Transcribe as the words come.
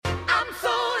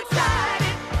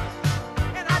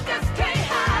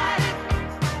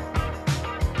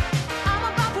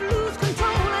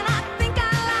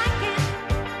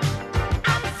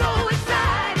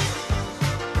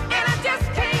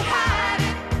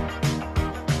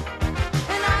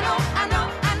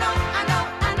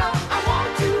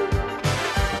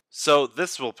So,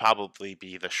 this will probably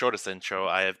be the shortest intro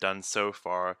I have done so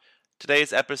far.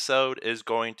 Today's episode is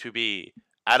going to be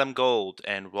Adam Gold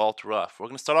and Walt Ruff. We're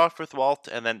going to start off with Walt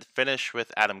and then finish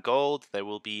with Adam Gold. There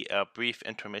will be a brief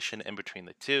intermission in between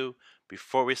the two.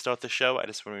 Before we start the show, I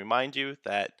just want to remind you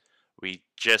that we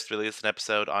just released an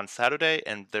episode on Saturday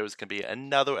and there's going to be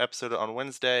another episode on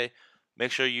Wednesday. Make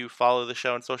sure you follow the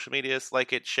show on social medias,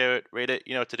 like it, share it, rate it,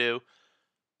 you know what to do.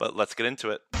 But let's get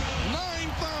into it.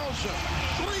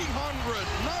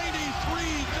 9,393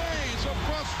 days of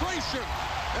frustration.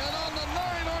 And on the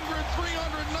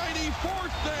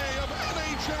 394th day of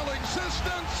NHL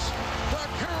existence, the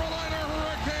Carolina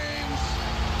Hurricanes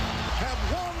have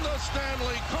won the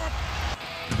Stanley Cup.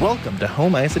 Welcome to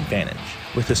Home Ice Advantage,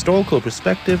 with historical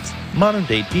perspectives,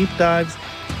 modern-day deep dives,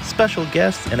 special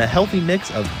guests, and a healthy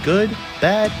mix of good,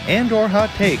 bad, and/or hot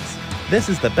takes. This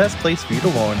is the best place for you to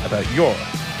learn about your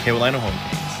Carolina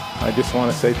Hurricanes. I just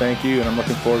want to say thank you, and I'm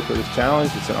looking forward to this challenge.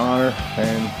 It's an honor,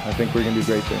 and I think we're going to do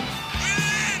great things.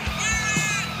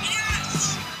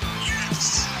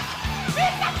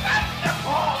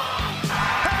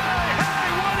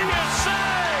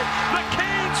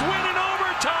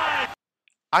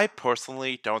 I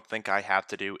personally don't think I have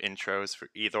to do intros for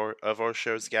either of our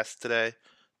show's guests today,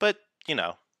 but, you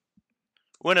know,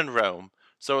 when in Rome.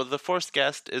 So the first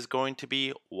guest is going to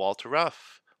be Walt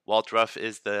Ruff. Walt Ruff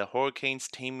is the Hurricanes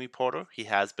team reporter. He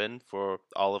has been for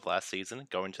all of last season,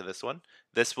 going to this one.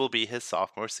 This will be his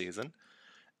sophomore season.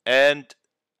 And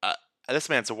this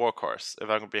man's a workhorse, if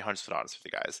I'm going to be 100% honest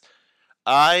with you guys.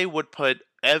 I would put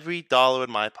every dollar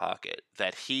in my pocket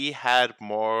that he had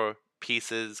more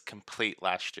pieces complete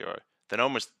last year than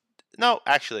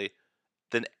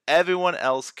than everyone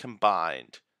else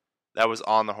combined that was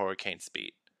on the Hurricanes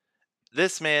beat.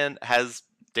 This man has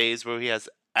days where he has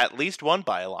at least one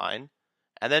byline,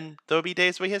 and then there'll be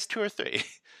days where he has two or three.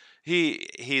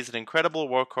 He's an incredible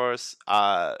workhorse.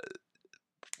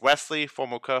 Wesley,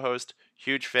 former co-host,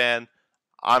 huge fan.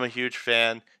 I'm a huge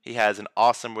fan. He has an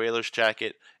awesome Whalers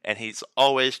jacket, and he's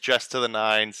always dressed to the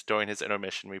nines during his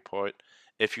intermission report.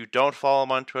 If you don't follow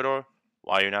him on Twitter,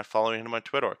 why are you not following him on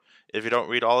Twitter? If you don't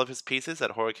read all of his pieces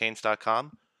at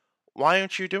Hurricanes.com, why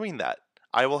aren't you doing that?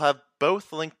 I will have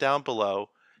both linked down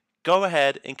below. Go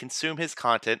ahead and consume his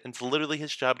content. It's literally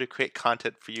his job to create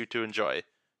content for you to enjoy.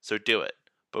 So do it.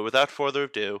 But without further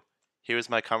ado, here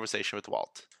is my conversation with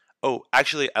Walt. Oh,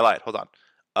 actually, I lied. Hold on.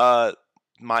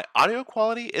 My audio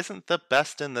quality isn't the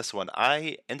best in this one.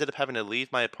 I ended up having to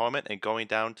leave my apartment and going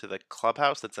down to the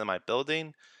clubhouse that's in my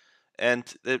building.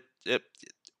 And it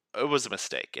was a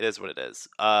mistake. It is what it is.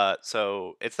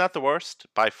 So it's not the worst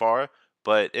by far,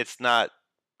 but it's not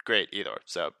great either.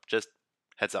 So just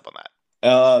heads up on that.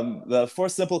 The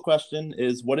first simple question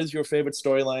is, what is your favorite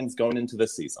storylines going into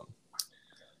this season?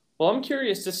 Well, I'm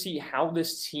curious to see how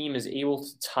this team is able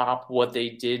to top what they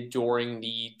did during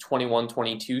the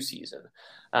 21-22 season.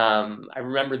 I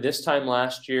remember this time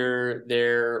last year,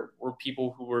 there were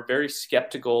people who were very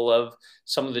skeptical of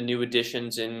some of the new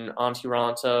additions in Antti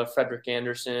Raanta, Frederik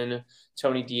Andersen,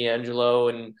 Tony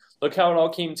DeAngelo, and look how it all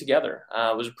came together.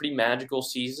 It was a pretty magical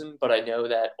season, but I know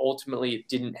that ultimately it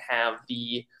didn't have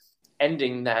the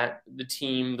ending that the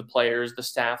team, the players, the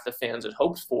staff, the fans had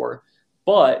hoped for.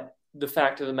 But the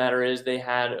fact of the matter is they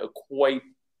had a quite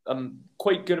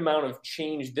good amount of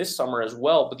change this summer as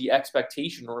well, but the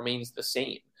expectation remains the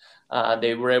same.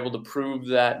 They were able to prove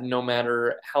that no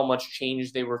matter how much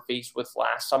change they were faced with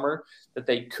last summer, that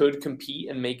they could compete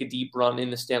and make a deep run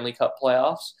in the Stanley Cup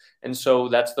playoffs. And so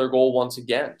that's their goal once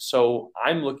again. So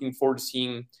I'm looking forward to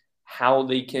seeing how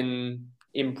they can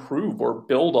improve or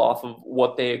build off of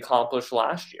what they accomplished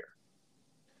last year.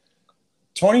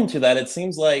 Turning to that, it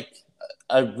seems like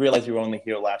I realize you were only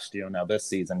here last year, now this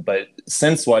season, but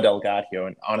since Waddell got here,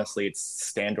 and honestly, it's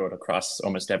standard across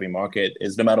almost every market,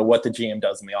 is no matter what the GM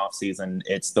does in the offseason,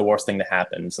 it's the worst thing to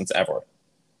happen since ever.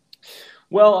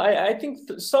 Well, I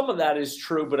think some of that is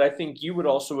true, but I think you would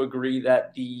also agree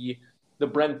that the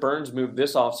Brent Burns move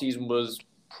this offseason was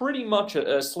pretty much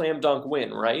a slam dunk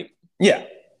win, right? Yeah.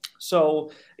 So,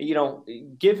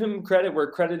 give him credit where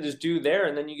credit is due there.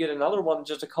 And then you get another one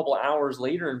just a couple hours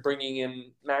later and bringing in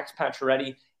Max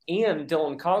Pacioretty and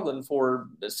Dylan Coghlan for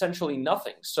essentially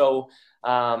nothing. So,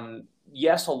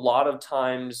 yes, a lot of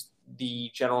times the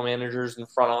general managers and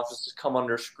front offices come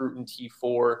under scrutiny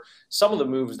for some of the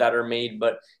moves that are made,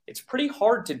 but it's pretty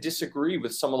hard to disagree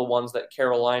with some of the ones that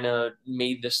Carolina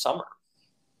made this summer.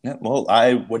 Yeah, well,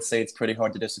 I would say it's pretty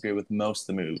hard to disagree with most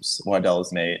of the moves Waddell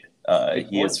has made.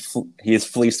 He has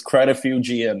fleeced quite a few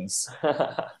GMs.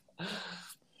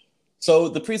 So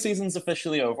the preseason's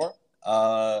officially over.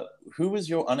 Who was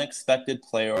your unexpected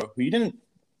player who you didn't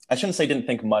I shouldn't say didn't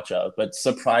think much of, but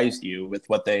surprised you with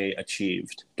what they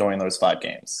achieved during those 5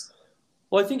 games?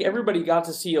 Well, I think everybody got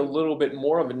to see a little bit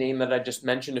more of a name that I just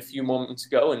mentioned a few moments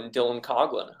ago in Dylan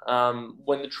Coghlan.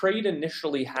 When the trade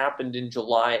initially happened in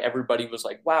July, everybody was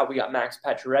like, wow, we got Max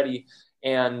Pacioretty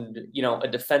and, a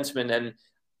defenseman. And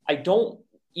I don't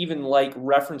even like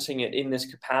referencing it in this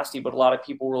capacity, but a lot of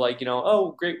people were like,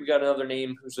 oh, great, we got another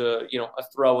name who's a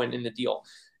throw in the deal.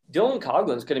 Dylan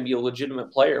Coghlan is going to be a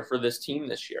legitimate player for this team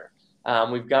this year.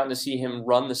 We've gotten to see him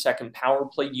run the second power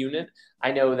play unit.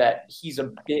 I know that he's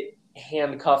a bit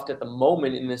handcuffed at the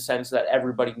moment in the sense that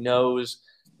everybody knows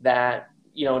that,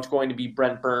 it's going to be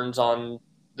Brent Burns on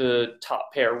the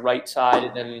top pair right side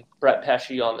and then Brett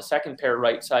Pesce on the second pair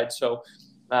right side. So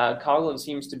Coghlan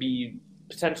seems to be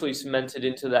potentially cemented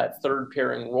into that third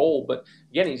pairing role. But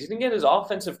again, he's going to get his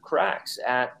offensive cracks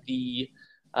at the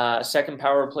second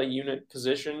power play unit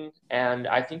position, and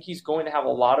I think he's going to have a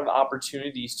lot of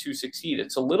opportunities to succeed.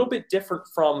 It's a little bit different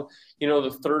from,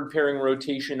 the third pairing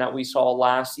rotation that we saw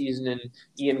last season in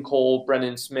Ian Cole,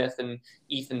 Brendan Smith, and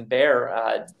Ethan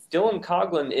Bear. Dylan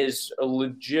Coghlan is a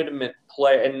legitimate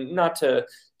player, and not to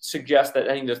suggest that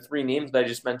any of the 3 names that I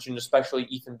just mentioned, especially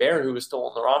Ethan Bear, who is still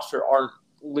on the roster, aren't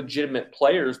legitimate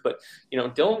players, but,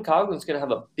 Dylan Coghlan's going to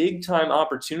have a big time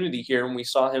opportunity here, and we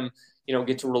saw him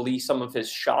get to release some of his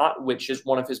shot, which is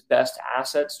one of his best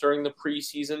assets during the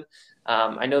preseason.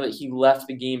 I know that he left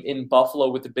the game in Buffalo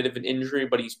with a bit of an injury,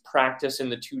 but he's practiced in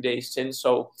the 2 days since,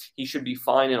 so he should be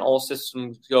fine and all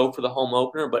systems go for the home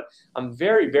opener. But I'm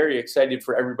very, very excited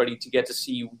for everybody to get to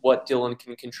see what Dylan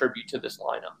can contribute to this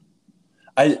lineup.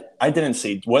 I didn't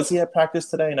see. Was he at practice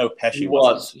today? I know Pesce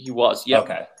was. He was, yeah.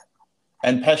 Okay.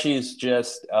 And Pesce is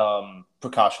just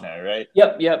precautionary, right?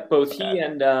 Yep. Both he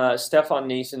and Stefan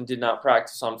Nason did not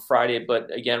practice on Friday,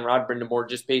 but again, Rod Brindamore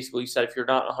just basically said if you're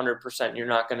not 100%, you're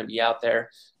not going to be out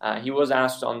there. He was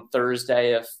asked on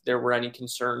Thursday if there were any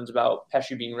concerns about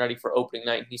Pesce being ready for opening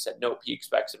night, and he said nope, he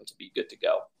expects him to be good to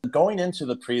go. Going into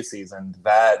the preseason,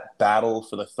 that battle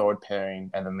for the third pairing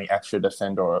and then the extra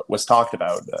defender was talked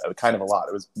about kind of a lot.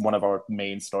 It was one of our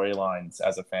main storylines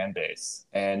as a fan base.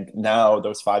 And now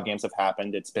those 5 games have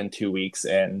happened. It's been 2 weeks,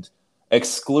 and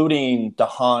excluding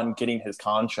DeHaan getting his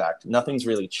contract, nothing's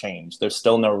really changed. There's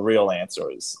still no real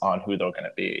answers on who they're going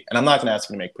to be. And I'm not going to ask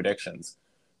you to make predictions,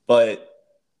 but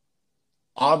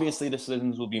obviously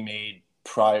decisions will be made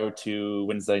prior to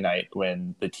Wednesday night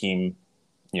when the team,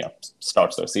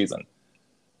 starts their season.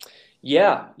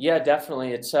 Yeah,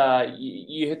 definitely. It's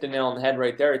you hit the nail on the head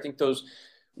right there. I think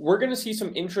we're going to see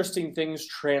some interesting things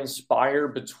transpire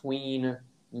between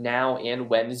now and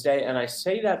Wednesday. And I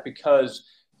say that because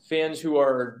fans who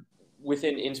are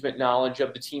within intimate knowledge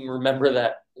of the team remember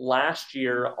that last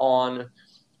year on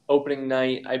opening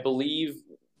night, I believe,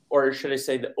 or should I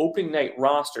say the opening night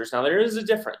rosters. Now, there is a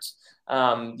difference. The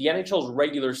NHL's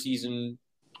regular season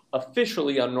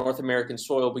officially on North American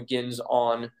soil begins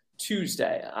on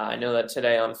Tuesday. I know that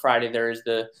today on Friday there is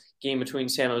the game between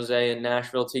San Jose and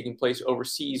Nashville taking place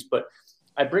overseas, but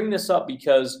I bring this up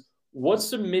because what's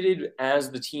submitted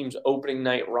as the team's opening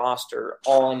night roster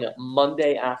on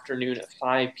Monday afternoon at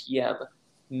 5 p.m.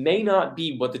 may not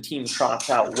be what the team trots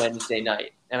out Wednesday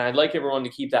night. And I'd like everyone to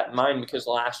keep that in mind because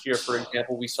last year, for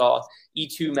example, we saw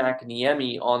Eetu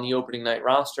Makiniemi on the opening night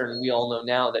roster, and we all know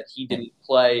now that he didn't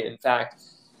play. In fact,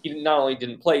 he not only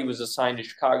didn't play, he was assigned to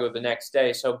Chicago the next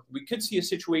day. So we could see a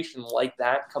situation like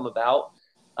that come about.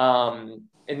 And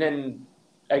then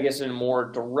I guess in a more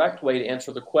direct way to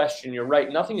answer the question, you're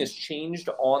right. Nothing has changed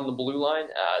on the blue line.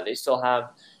 They still have,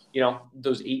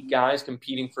 those 8 guys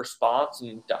competing for spots,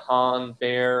 and DeHaan,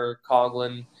 Bear,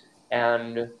 Coghlan,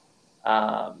 and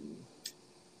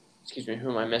excuse me,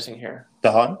 who am I missing here?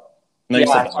 DeHaan? No,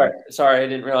 yeah, sorry, I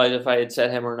didn't realize if I had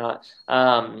said him or not.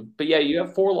 But yeah, you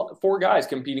have four guys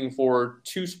competing for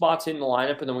 2 spots in the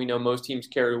lineup, and then we know most teams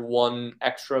carry 1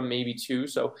 extra, maybe 2.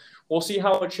 So we'll see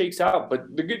how it shakes out.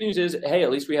 But the good news is, hey,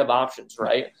 at least we have options,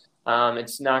 right?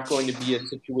 It's not going to be a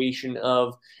situation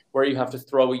of where you have to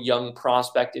throw a young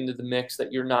prospect into the mix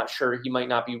that you're not sure he might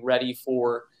not be ready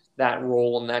for that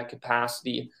role in that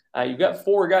capacity. You've got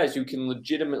 4 guys who can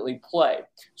legitimately play.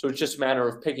 So it's just a matter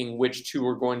of picking which 2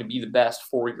 are going to be the best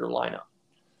for your lineup.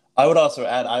 I would also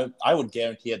add, I would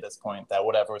guarantee at this point that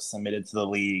whatever is submitted to the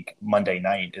league Monday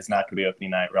night is not going to be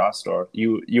opening night roster.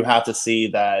 You have to see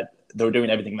that they're doing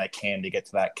everything they can to get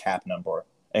to that cap number,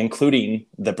 including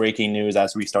the breaking news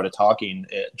as we started talking,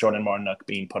 Jordan Martinook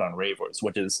being put on waivers,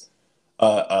 which is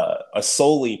a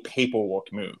solely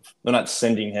paperwork move. They're not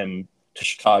sending him to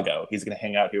Chicago. He's going to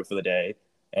hang out here for the day,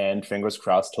 and fingers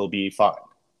crossed he'll be fine.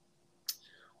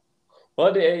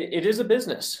 But it is a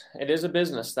business. It is a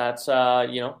business. That's,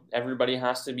 everybody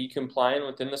has to be compliant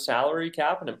within the salary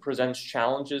cap, and it presents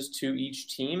challenges to each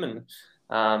team.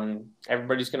 And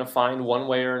everybody's going to find one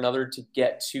way or another to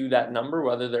get to that number,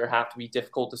 whether there have to be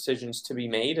difficult decisions to be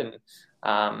made. And,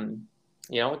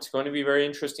 it's going to be very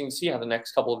interesting to see how the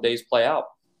next couple of days play out.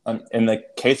 In the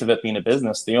case of it being a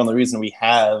business, the only reason we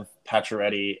have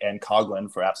Pacioretty and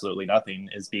Coughlin for absolutely nothing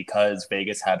is because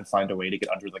Vegas had to find a way to get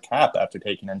under the cap after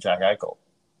taking in Jack Eichel.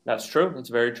 That's true. That's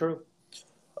very true.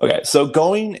 Okay, so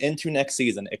going into next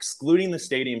season, excluding the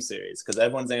Stadium Series, because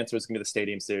everyone's answer is going to be the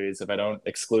Stadium Series if I don't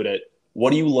exclude it,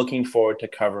 what are you looking forward to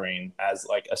covering as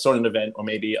like a sort of event or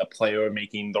maybe a player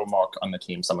making their mark on the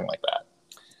team, something like that?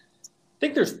 I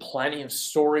think there's plenty of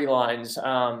storylines.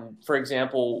 For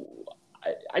example,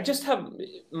 I just have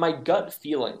my gut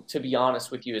feeling, to be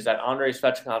honest with you, is that Andrei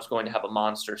Svechnikov is going to have a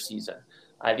monster season.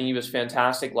 I think he was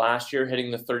fantastic last year, hitting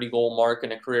the 30-goal mark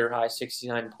and a career-high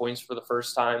 69 points for the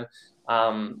first time.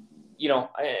 And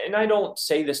I don't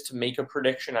say this to make a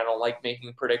prediction. I don't like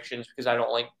making predictions because I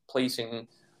don't like placing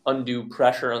undue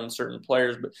pressure on certain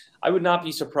players. But I would not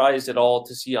be surprised at all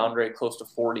to see Andrei close to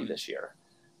 40 this year.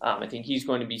 I think he's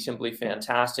going to be simply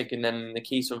fantastic. And then in the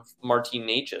case of Martin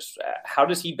Necas, how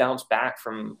does he bounce back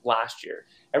from last year?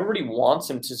 Everybody wants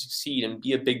him to succeed and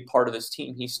be a big part of this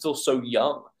team. He's still so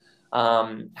young.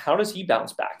 How does he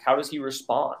bounce back? How does he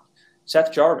respond?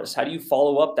 Seth Jarvis, how do you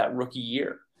follow up that rookie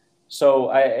year? So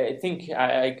I think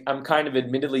I'm kind of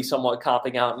admittedly somewhat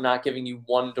copping out and not giving you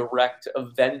one direct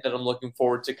event that I'm looking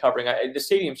forward to covering. The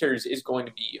Stadium Series is going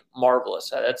to be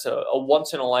marvelous. That's a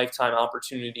once-in-a-lifetime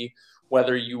opportunity,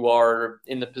 whether you are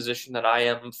in the position that I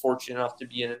am fortunate enough to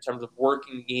be in terms of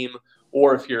working the game,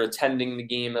 or if you're attending the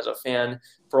game as a fan.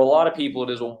 For a lot of people, it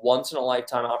is a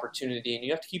once-in-a-lifetime opportunity, and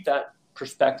you have to keep that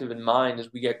perspective in mind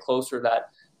as we get closer that,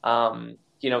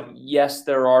 yes,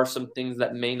 there are some things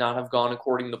that may not have gone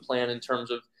according to plan in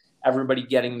terms of everybody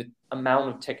getting the amount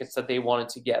of tickets that they wanted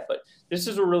to get. But this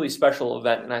is a really special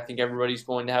event, and I think everybody's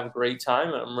going to have a great time,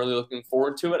 and I'm really looking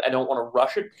forward to it. I don't want to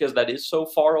rush it because that is so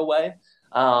far away.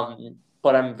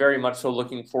 But I'm very much so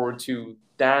looking forward to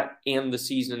that and the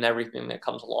season and everything that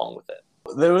comes along with it.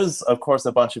 There was, of course,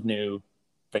 a bunch of new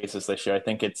faces this year. I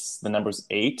think it's the number's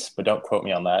 8, but don't quote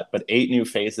me on that. But 8 new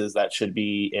faces that should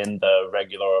be in the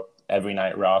regular every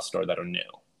night roster that are new.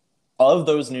 Of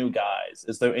those new guys,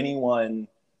 is there anyone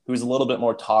who's a little bit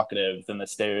more talkative than the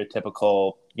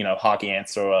stereotypical, hockey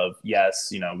answer of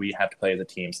yes, we have to play as a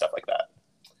team, stuff like that?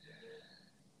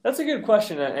 That's a good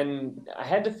question, and I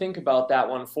had to think about that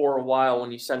one for a while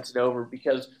when you sent it over,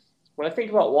 because when I think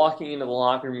about walking into the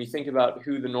locker room, you think about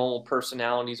who the normal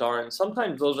personalities are, and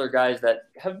sometimes those are guys that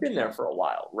have been there for a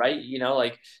while, right?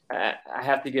 I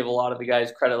have to give a lot of the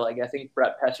guys credit. Like, I think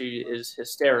Brett Pesce is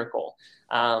hysterical,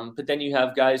 but then you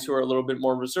have guys who are a little bit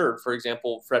more reserved. For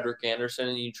example, Frederik Andersen,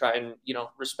 and you try and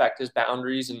respect his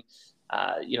boundaries and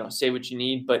say what you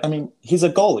need. But I mean, he's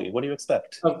a goalie. What do you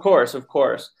expect? Of course.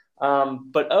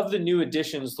 But of the new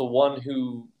additions, the one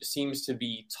who seems to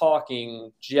be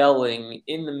talking, gelling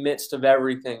in the midst of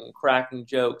everything, cracking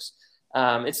jokes,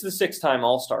 it's the 6-time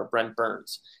All-Star, Brent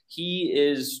Burns. He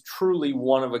is truly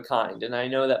one of a kind, and I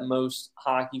know that most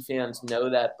hockey fans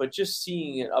know that, but just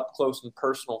seeing it up close and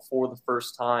personal for the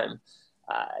first time,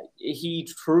 he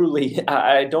truly,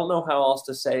 I don't know how else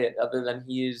to say it other than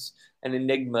he is an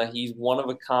enigma. He's one of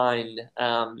a kind.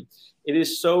 It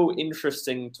is so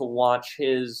interesting to watch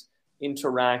his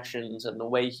interactions and the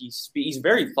way he speaks. He's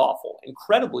very thoughtful,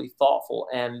 incredibly thoughtful,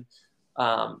 and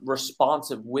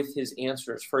responsive with his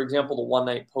answers. For example, the one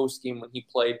night post game when he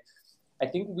played, I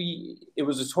think it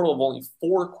was a total of only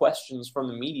 4 questions from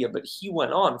the media, but he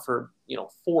went on for 4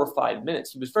 or 5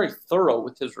 minutes. He was very thorough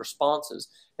with his responses,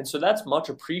 and so that's much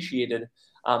appreciated.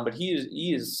 But he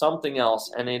is something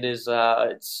else, and it is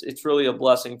it's really a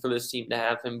blessing for this team to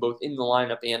have him both in the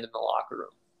lineup and in the locker room.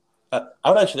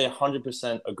 I would actually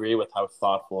 100% agree with how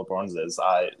thoughtful Burns is.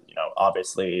 I,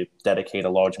 obviously dedicate a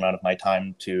large amount of my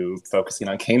time to focusing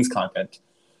on Canes content.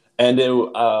 And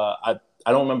I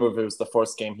don't remember if it was the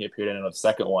first game he appeared in or the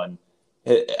second one.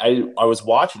 I was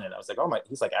watching it. I was like, oh my,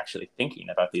 he's like actually thinking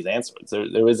about these answers.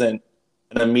 There isn't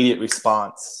an immediate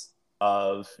response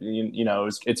of,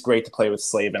 it's great to play with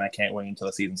Slavin. I can't wait until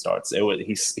the season starts.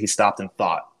 He stopped and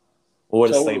thought, well,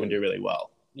 what does Slavin do really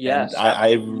well? Yes.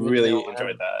 I really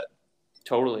enjoyed that.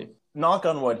 Totally. Knock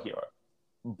on wood here,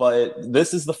 but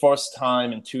this is the first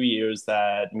time in 2 years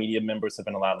that media members have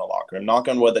been allowed in the locker room. Knock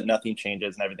on wood that nothing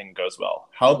changes and everything goes well.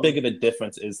 How big of a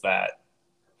difference is that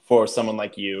for someone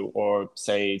like you or,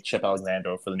 say, Chip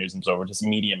Alexander for the News Observer, just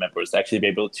media members, to actually be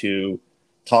able to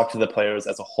talk to the players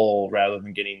as a whole rather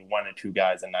than getting 1 or 2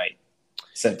 guys a night?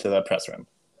 sent to the press room.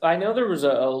 I know there was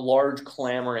a large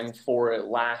clamoring for it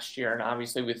last year, and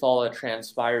obviously with all that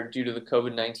transpired due to the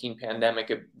COVID-19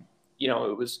 pandemic, it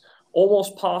was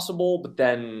almost possible, but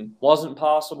then wasn't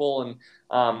possible.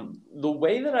 And the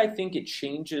way that I think it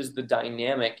changes the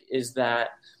dynamic is that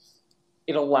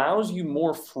it allows you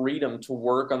more freedom to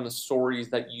work on the stories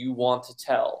that you want to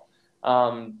tell.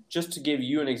 Just to give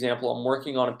you an example, I'm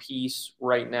working on a piece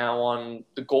right now on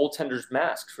the goaltenders'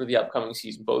 masks for the upcoming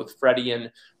season. Both Freddie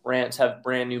and Rance have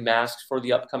brand new masks for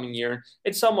the upcoming year.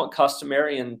 It's somewhat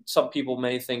customary, and some people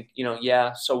may think,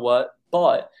 yeah, so what?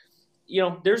 But,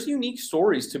 there's unique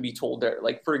stories to be told there.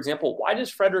 Like, for example, why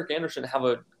does Frederik Andersen have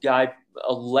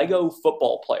a Lego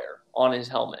football player on his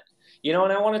helmet? And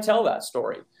I want to tell that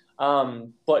story.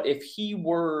 But if he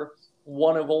were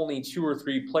one of only 2 or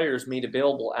 3 players made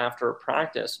available after a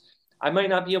practice, I might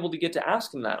not be able to get to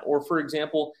ask him that. Or, for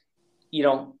example,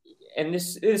 and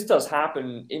this does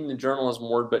happen in the journalism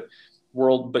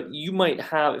world, but you might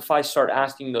have, if I start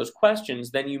asking those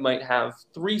questions, then you might have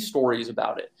 3 stories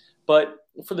about it. But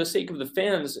for the sake of the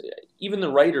fans, even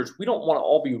the writers, we don't want to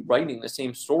all be writing the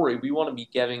same story. We want to be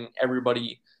giving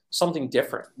everybody something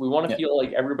different. We want to feel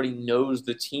like everybody knows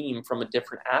the team from a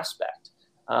different aspect.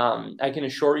 I can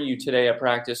assure you today at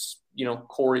practice,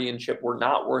 Corey and Chip were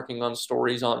not working on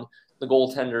stories on the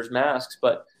goaltenders' masks,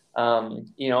 but, and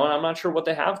I'm not sure what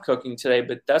they have cooking today,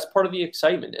 but that's part of the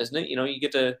excitement, isn't it? You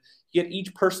get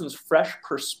each person's fresh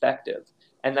perspective,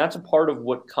 and that's a part of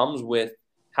what comes with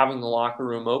having the locker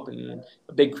room open. And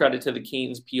a big credit to the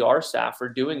Canes PR staff for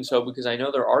doing so, because I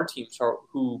know there are teams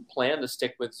who plan to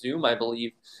stick with Zoom, I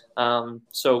believe.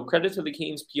 So credit to the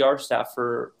Canes PR staff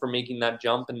for making that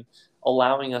jump and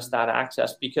allowing us that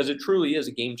access, because it truly is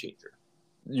a game changer.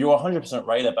 You're 100%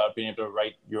 right about being able to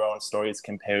write your own stories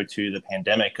compared to the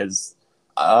pandemic, because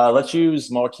let's use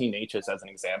Martin Necas as an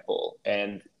example.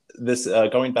 And this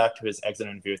going back to his exit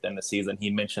interview at the end of the season, he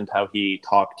mentioned how he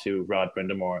talked to Rod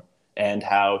Brindamore and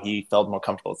how he felt more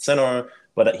comfortable at center,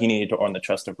 but that he needed to earn the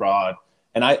trust of Rod.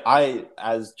 And I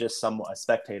as just a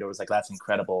spectator, was like, that's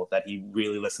incredible that he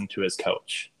really listened to his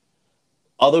coach.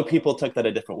 Other people took that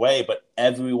a different way, but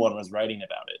everyone was writing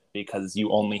about it because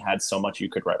you only had so much you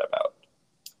could write about.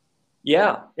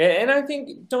 Yeah, and I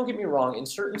think, don't get me wrong, in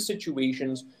certain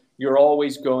situations, you're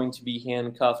always going to be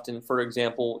handcuffed. And for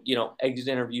example, exit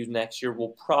interviews next year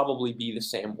will probably be the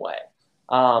same way.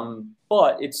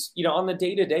 But it's, on the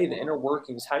day-to-day, the inner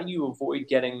workings, how do you avoid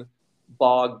getting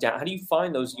bogged down? How do you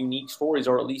find those unique stories,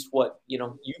 or at least what,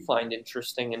 you find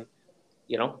interesting? And,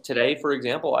 today, for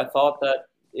example, I thought that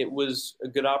it was a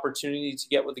good opportunity to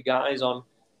get with the guys on,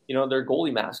 their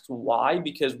goalie masks. Why?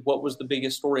 Because what was the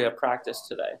biggest story at practice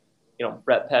today?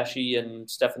 Brett Pesce and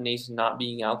Stefan Noesen not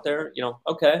being out there.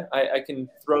 Okay, I can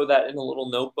throw that in a little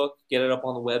notebook, get it up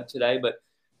on the web today, but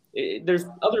there's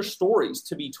other stories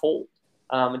to be told.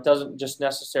 It doesn't just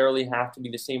necessarily have to be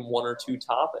the same 1 or 2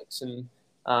 topics. And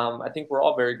I think we're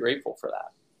all very grateful for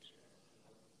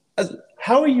that.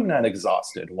 How are you not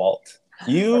exhausted, Walt?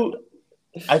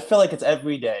 I feel like it's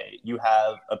every day you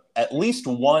have at least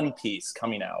one piece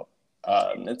coming out.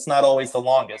 It's not always the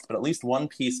longest, but at least one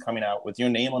piece coming out with your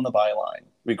name on the byline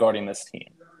regarding this team.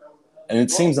 And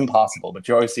it seems impossible, but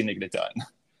you always seem to get it done.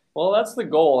 Well, that's the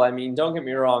goal. I mean, don't get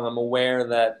me wrong. I'm aware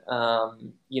that,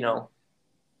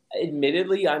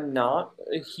 admittedly, I'm not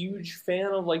a huge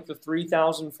fan of like the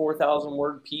 3,000, 4,000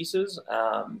 word pieces.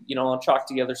 I'll chalk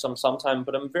together sometime,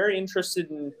 but I'm very interested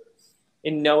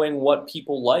in knowing what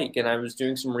people like. And I was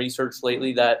doing some research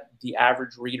lately that the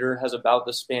average reader has about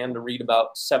the span to read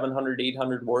about 700,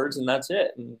 800 words, and that's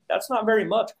it. And that's not very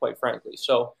much, quite frankly.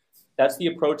 So that's the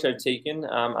approach I've taken.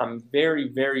 I'm very,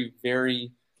 very,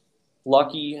 very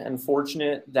lucky and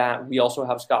fortunate that we also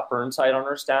have Scott Burnside on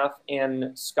our staff,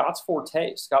 and Scott's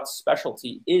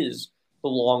specialty is the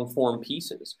long form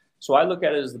pieces. So I look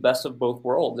at it as the best of both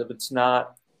worlds. If it's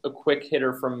not a quick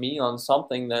hitter from me on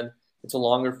something, then it's a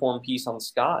longer form piece on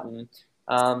Scott. And,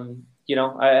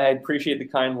 I appreciate the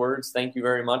kind words. Thank you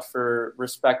very much for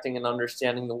respecting and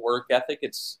understanding the work ethic.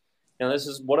 It's, this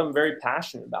is what I'm very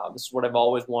passionate about. This is what I've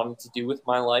always wanted to do with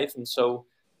my life. And so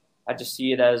I just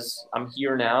see it as I'm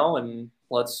here now, and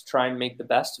let's try and make the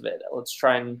best of it. Let's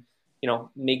try and,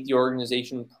 make the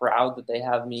organization proud that they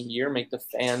have me here, make the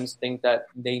fans think that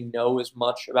they know as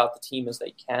much about the team as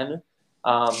they can.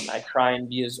 I try and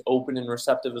be as open and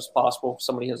receptive as possible if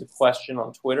somebody has a question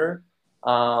on Twitter.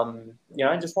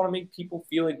 I just want to make people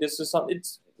feel like this is something.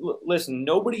 Listen,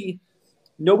 nobody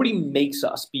makes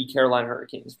us be Carolina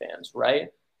Hurricanes fans, right?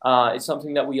 It's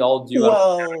something that we all do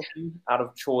out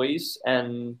of choice,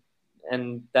 and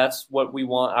that's what we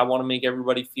want. I want to make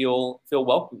everybody feel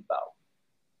welcome about.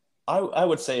 I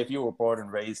would say if you were born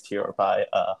and raised here by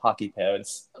hockey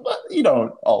parents, you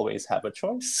don't always have a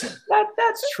choice.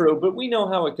 That's true, but we know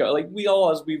how it goes. Like we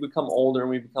all, as we become older and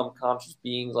we become conscious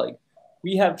beings, like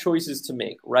we have choices to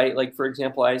make, right? Like for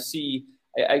example, I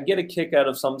get a kick out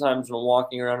of sometimes when I'm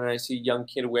walking around and I see a young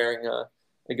kid wearing a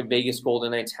Vegas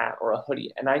Golden Knights hat or a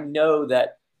hoodie, and I know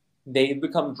that they've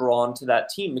become drawn to that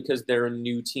team because they're a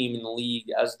new team in the league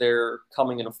as they're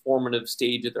coming in a formative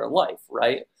stage of their life,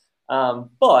 right?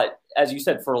 But as you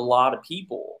said, for a lot of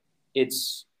people,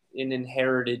 it's an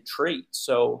inherited trait.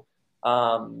 So,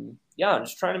 I'm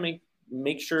just trying to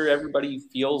make sure everybody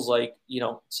feels like,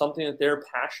 something that they're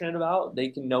passionate about, they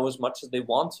can know as much as they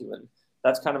want to. And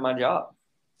that's kind of my job.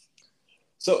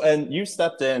 So, and you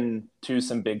stepped into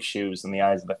some big shoes in the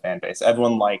eyes of the fan base.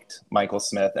 Everyone liked Michael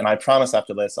Smith, and I promise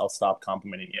after this I'll stop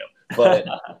complimenting you. But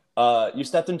you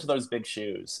stepped into those big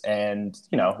shoes, and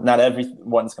not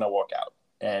everyone's going to work out.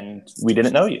 And we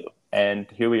didn't know you, and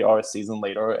here we are a season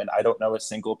later, and I don't know a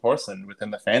single person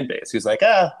within the fan base who's like,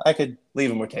 I could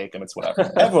leave him or take him. It's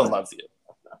whatever. Everyone loves you.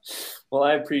 Well,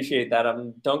 I appreciate that.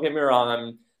 Don't get me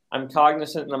wrong. I'm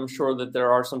cognizant, and I'm sure that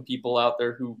there are some people out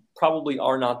there who probably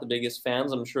are not the biggest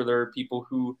fans. I'm sure there are people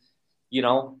who,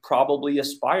 probably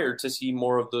aspire to see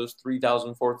more of those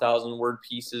 3,000, 4,000 word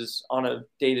pieces on a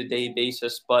day-to-day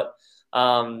basis. But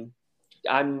I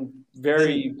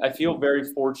feel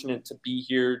very fortunate to be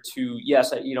here to,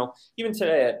 yes, even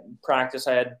today at practice,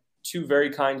 I had two very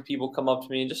kind people come up to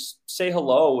me and just say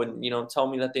hello and, tell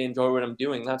me that they enjoy what I'm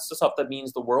doing. That's the stuff that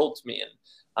means the world to me. And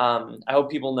I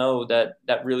hope people know that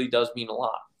really does mean a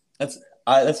lot. That's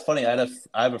funny. I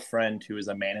have a friend who is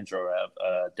a manager of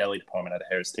a deli department at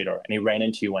Harris Teeter, and he ran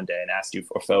into you one day and asked you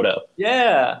for a photo.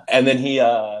 Yeah. And then he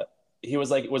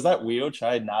was like, "Was that weird? Should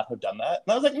I not have done that?"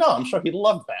 And I was like, "No, I'm sure he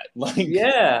loved that."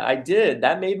 Yeah, I did.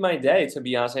 That made my day, to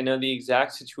be honest. I know the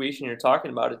exact situation you're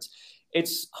talking about.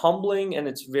 It's humbling and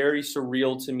it's very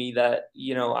surreal to me that,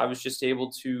 I was just able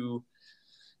to.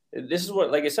 This is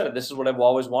what, like I said, this is what I've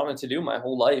always wanted to do my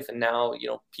whole life. And now,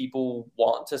 people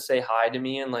want to say hi to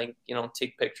me and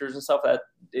take pictures and stuff. That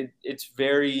it's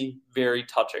very, very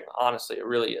touching. Honestly, it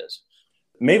really is.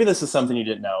 Maybe this is something you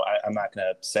didn't know. I'm not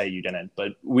going to say you didn't,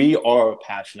 but we are a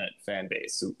passionate fan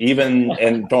base.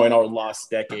 Even during our last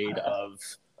decade of,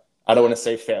 I don't want to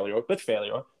say failure, but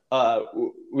failure,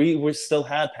 we still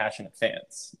had passionate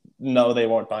fans. No, they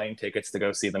weren't buying tickets to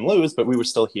go see them lose, but we were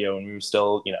still here and we were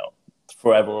still,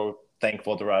 forever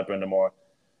thankful to Rod Brind'Amour.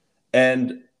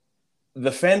 And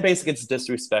the fan base gets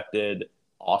disrespected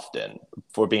often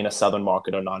for being a Southern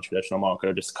market or non-traditional market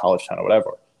or just college town or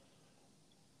whatever.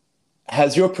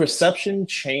 Has your perception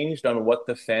changed on what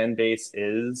the fan base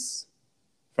is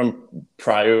from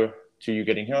prior to you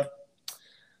getting here?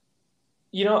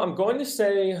 I'm going to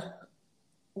say,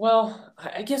 well,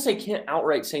 I guess I can't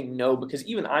outright say no because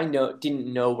even I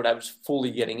didn't know what I was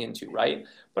fully getting into, right?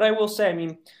 But I will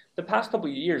say, the past couple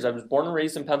of years, I was born and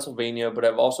raised in Pennsylvania, but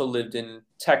I've also lived in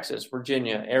Texas,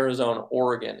 Virginia, Arizona,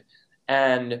 Oregon.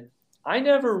 And I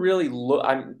never really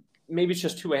maybe it's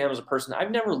just who I am as a person. I've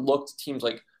never looked at teams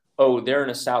like, oh, they're in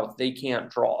the South, they can't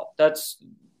draw. It's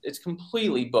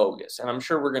completely bogus. And I'm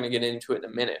sure we're going to get into it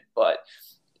in a minute, but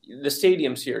the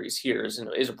Stadium Series here is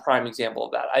a prime example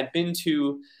of that. I've been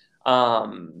to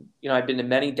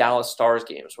many Dallas Stars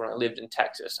games when I lived in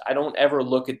Texas. I don't ever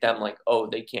look at them like, oh,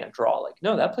 they can't draw. Like,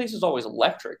 no, that place is always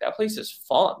electric. That place is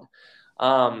fun.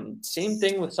 Same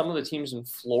thing with some of the teams in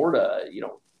Florida,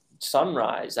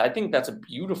 Sunrise. I think that's a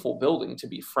beautiful building, to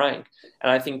be frank.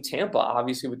 And I think Tampa,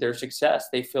 obviously with their success,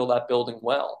 they fill that building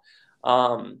well.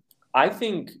 I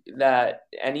think that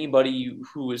anybody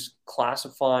who is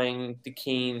classifying the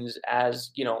Canes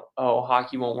as,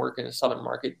 hockey won't work in the Southern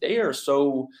market, they are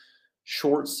so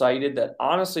short-sighted that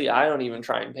honestly, I don't even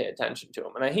try and pay attention to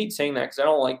them. And I hate saying that because I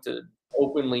don't like to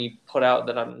openly put out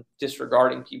that I'm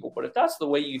disregarding people. But if that's the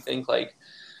way you think,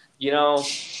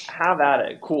 have at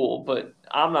it, cool. But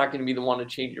I'm not going to be the one to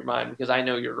change your mind because I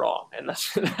know you're wrong. And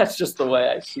that's just the way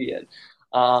I see it.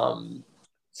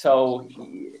 So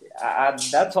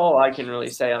that's all I can really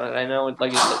say on it. I know,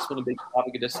 like I said, it's been a big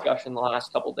topic of discussion the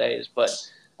last couple of days, but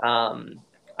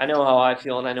I know how I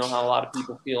feel and I know how a lot of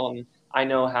people feel. And I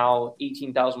know how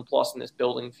 18,000 plus in this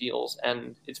building feels,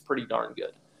 and it's pretty darn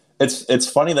good. It's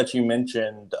funny that you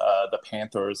mentioned the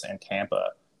Panthers and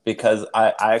Tampa because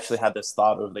I actually had this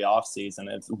thought over the offseason.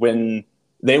 It's when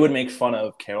they would make fun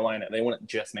of Carolina, they wouldn't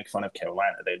just make fun of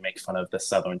Carolina. They'd make fun of the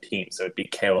Southern teams. So it'd be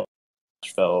Carolina,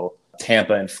 Nashville,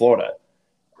 Tampa, and Florida.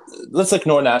 Let's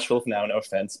ignore Nashville for now, no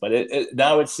offense. But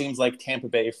now it seems like Tampa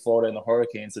Bay, Florida, and the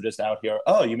Hurricanes are just out here.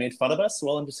 Oh, you made fun of us?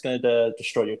 Well, I'm just going to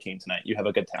destroy your team tonight. You have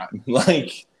a good time.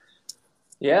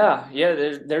 Yeah.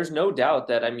 There's no doubt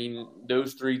that, I mean,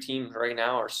 those three teams right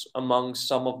now are among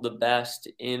some of the best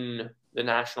in the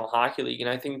National Hockey League, and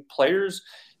I think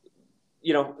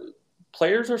you know,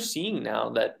 players are seeing now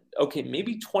that, okay,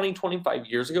 maybe 20, 25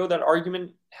 years ago, that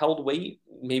argument held weight,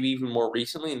 maybe even more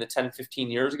recently in the 10,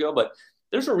 15 years ago, but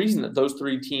there's a reason that those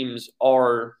three teams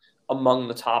are among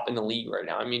the top in the league right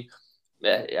now. I mean,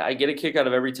 I get a kick out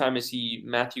of every time I see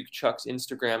Matthew Tkachuk's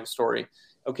Instagram story.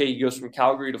 Okay, he goes from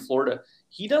Calgary to Florida.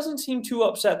 He doesn't seem too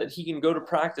upset that he can go to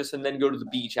practice and then go to the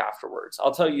beach afterwards.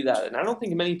 I'll tell you that. And I don't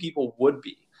think many people would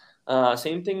be.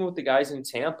 Same thing with the guys in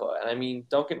Tampa. And I mean,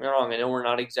 don't get me wrong. I know we're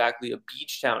not exactly a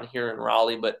beach town here in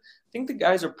Raleigh, but I think the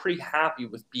guys are pretty happy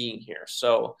with being here.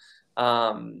 So,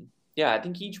 yeah, I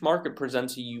think each market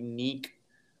presents a unique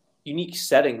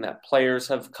setting that players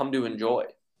have come to enjoy.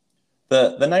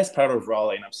 The nice part of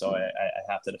Raleigh, and I'm sorry,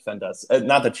 I have to defend us.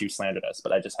 Not that you slandered us,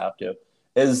 but I just have to.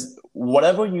 Is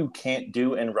whatever you can't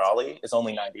do in Raleigh is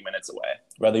only 90 minutes away.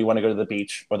 Whether you want to go to the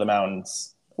beach or the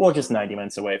mountains, or just 90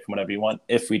 minutes away from whatever you want,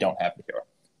 if we don't have it here.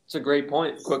 It's a great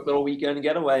point. Quick little weekend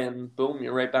getaway, and boom,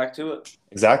 you're right back to it.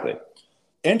 Exactly.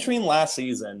 Entering last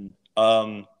season,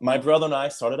 my brother and I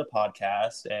started a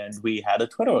podcast, and we had a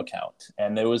Twitter account.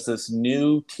 And there was this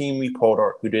new team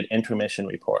reporter who did intermission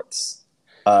reports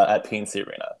at PNC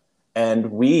Arena.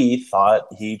 And we thought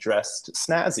he dressed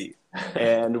snazzy.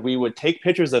 And we would take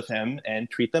pictures of him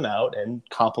and tweet them out and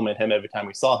compliment him every time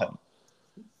we saw him.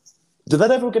 Did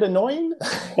that ever get annoying?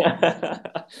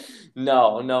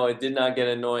 No, it did not get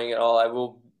annoying at all. I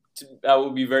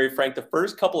will be very frank. The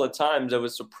first couple of times I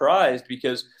was surprised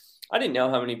because I didn't know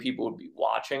how many people would be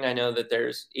watching. I know that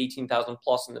there's 18,000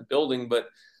 plus in the building, but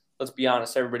let's be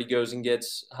honest, everybody goes and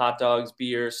gets hot dogs,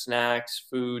 beer, snacks,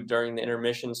 food during the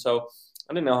intermission. So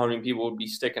I didn't know how many people would be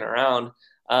sticking around.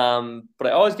 But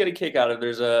I always get a kick out of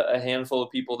there's a handful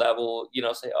of people that will,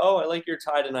 say, "Oh, I like your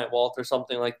tie tonight, Walt," or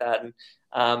something like that. And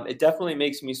it definitely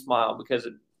makes me smile because,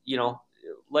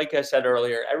 like I said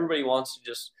earlier, everybody wants to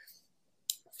just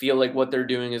feel like what they're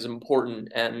doing is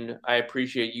important. And I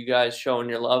appreciate you guys showing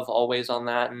your love always on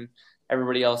that, and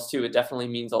everybody else too. It definitely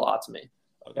means a lot to me.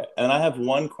 Okay. And I have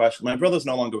one question. My brother's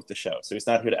no longer with the show, so he's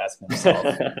not here to ask himself.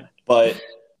 But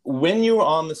when you were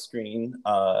on the screen,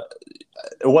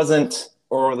 it wasn't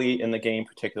early in the game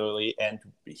particularly, and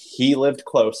he lived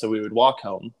close, so we would walk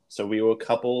home. So we were a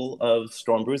couple of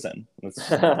Storm Brews in.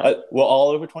 We're all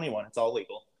over 21. It's all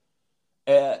legal.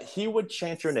 He would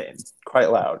chant your name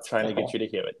quite loud, trying to get you to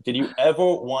hear it. Did you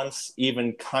ever once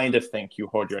even kind of think you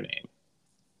heard your name?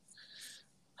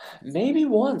 Maybe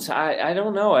once. I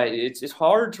don't know. It's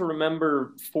hard to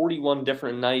remember 41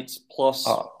 different nights plus.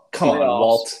 Oh, come on,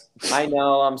 Walt. I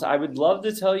know. I would love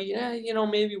to tell you. Yeah,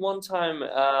 maybe one time.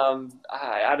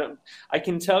 I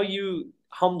can tell you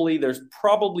humbly, there's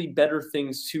probably better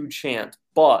things to chant,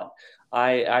 but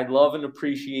I love and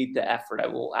appreciate the effort. I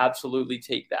will absolutely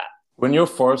take that. When you're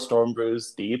 4 Storm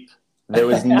Brews deep, there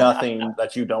is nothing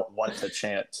that you don't want to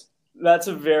chant. That's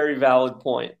a very valid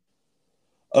point.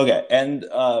 Okay, and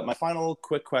my final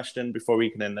quick question before we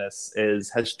can end this is,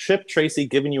 has Chip Tracy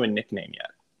given you a nickname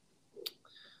yet?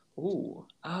 Ooh,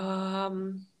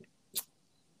 I'm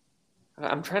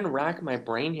trying to rack my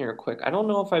brain here quick. I don't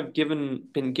know if I've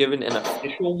been given an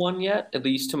official one yet, at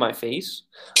least to my face.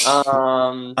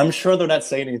 I'm sure they're not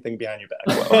saying anything behind your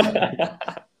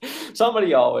back.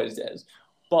 Somebody always does.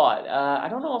 But I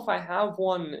don't know if I have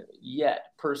one yet,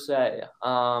 per se.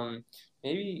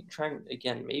 Maybe trying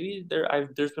again. Maybe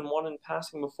there's been one in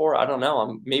passing before. I don't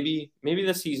know. Maybe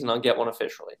this season I'll get one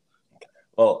officially.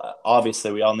 Well,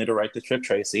 obviously we all need to write to Chip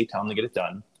Tracy. Tell him to get it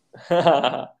done.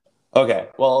 Okay.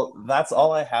 Well, that's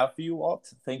all I have for you,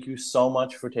 Walt. Thank you so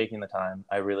much for taking the time.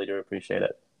 I really do appreciate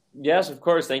it. Yes, of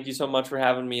course. Thank you so much for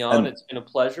having me on. It's been a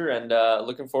pleasure, and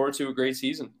looking forward to a great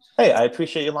season. Hey, I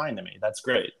appreciate you lying to me. That's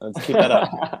great. Let's keep that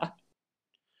up.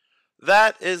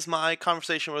 That is my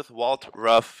conversation with Walt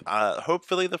Ruff.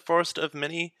 Hopefully the first of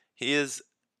many. He is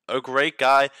a great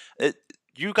guy.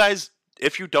 You guys,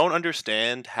 if you don't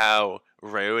understand how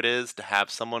rare it is to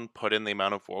have someone put in the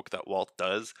amount of work that Walt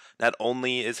does, not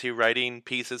only is he writing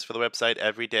pieces for the website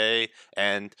every day,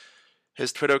 and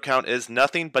his Twitter account is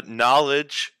nothing but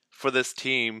knowledge for this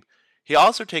team, he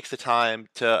also takes the time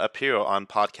to appear on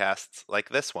podcasts like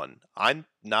this one. I'm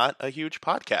not a huge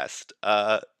podcast,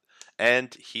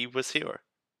 and he was here.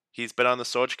 He's been on the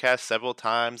Surgecast several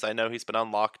times. I know he's been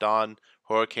on Locked On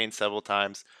Hurricane several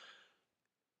times.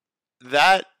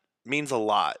 That means a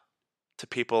lot to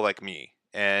people like me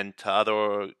and to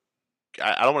other,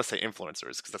 I don't want to say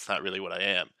influencers because that's not really what I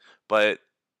am, but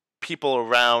people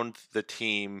around the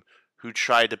team who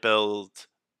try to build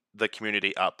the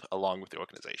community up along with the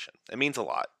organization. It means a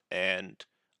lot, and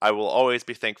I will always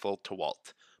be thankful to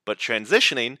Walt. But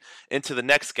transitioning into the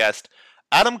next guest,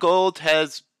 Adam Gold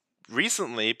has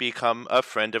recently become a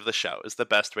friend of the show, is the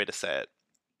best way to say it.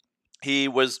 He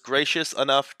was gracious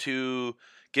enough to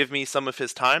give me some of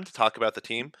his time to talk about the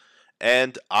team,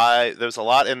 and there's a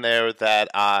lot in there that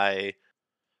I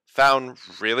found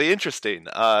really interesting.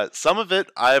 Some of it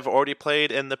I've already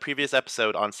played in the previous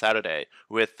episode on Saturday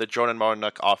with the Jordan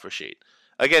Martinook offer sheet.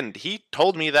 Again, he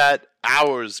told me that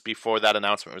hours before that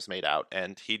announcement was made out,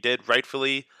 and he did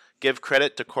rightfully give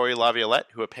credit to Corey Laviolette,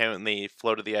 who apparently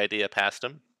floated the idea past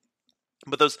him.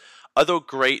 But those other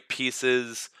great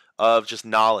pieces of just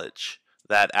knowledge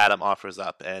that Adam offers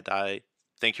up, and I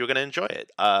think you're going to enjoy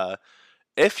it.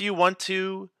 If you want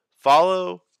to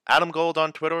follow Adam Gold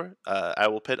on Twitter, I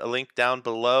will put a link down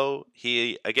below.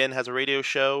 He, again, has a radio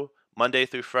show Monday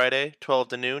through Friday, 12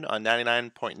 to noon on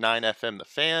 99.9 FM The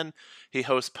Fan. He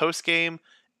hosts post-game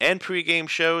and pre-game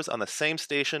shows on the same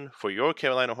station for your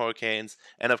Carolina Hurricanes.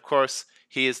 And, of course,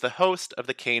 he is the host of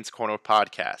the Canes Corner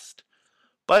podcast.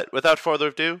 But without further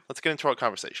ado, let's get into our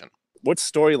conversation. What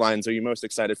storylines are you most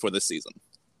excited for this season?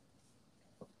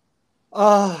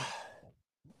 I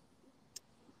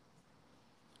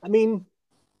mean,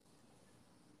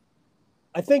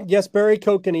 I think Jesperi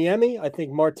Kotkaniemi. I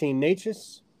think Martin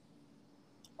Necas.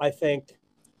 I think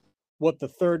what the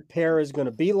third pair is going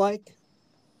to be like.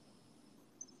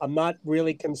 I'm not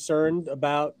really concerned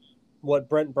about what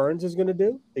Brent Burns is going to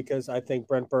do because I think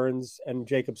Brent Burns and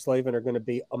Jacob Slavin are going to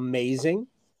be amazing.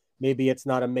 Maybe it's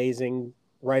not amazing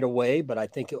right away, but I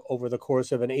think over the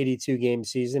course of an 82-game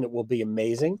season, it will be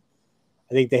amazing.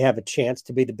 I think they have a chance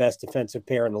to be the best defensive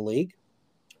pair in the league.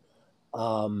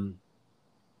 But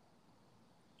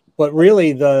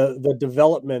really, the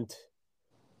development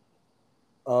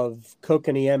of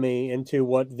Kotkaniemi into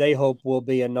what they hope will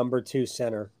be a number 2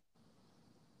 center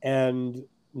and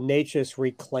Necas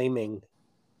reclaiming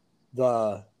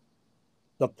the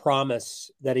promise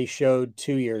that he showed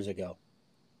 2 years ago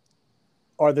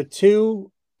are the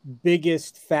two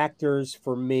biggest factors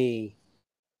for me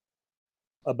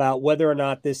about whether or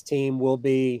not this team will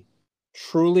be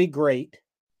truly great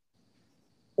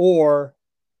or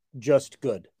just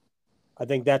good. I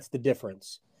think that's the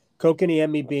difference.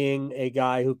 Kotkaniemi being a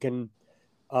guy who can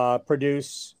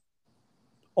produce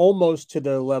almost to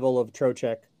the level of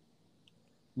Trocheck.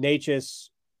 Necas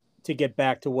to get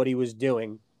back to what he was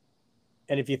doing.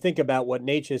 And if you think about what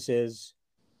Necas is,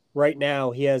 right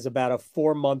now he has about a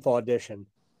 4-month audition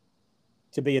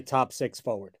to be a top 6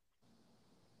 forward.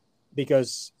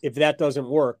 Because if that doesn't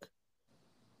work,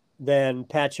 then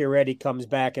Pacioretty comes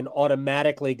back and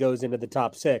automatically goes into the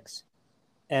top 6.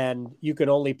 And you can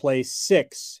only play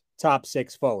 6 top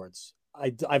 6 forwards.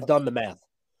 I've done the math.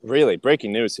 Really?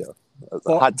 Breaking news here.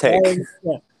 Hot take.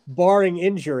 Barring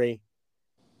injury,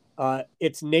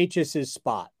 it's Necas'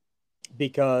 spot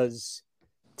because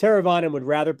Teravainen would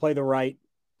rather play the right,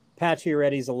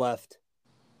 Pacioretty's the left.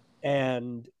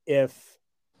 And if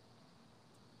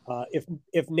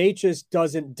Necas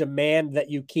doesn't demand that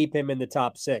you keep him in the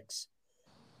top 6,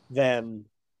 then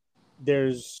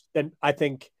I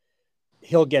think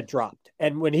he'll get dropped.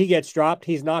 And when he gets dropped,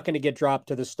 he's not going to get dropped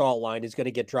to the stall line. He's going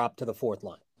to get dropped to the 4th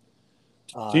line.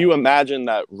 Do you imagine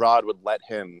that Rod would let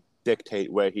him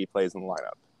dictate where he plays in the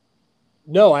lineup?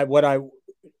 No,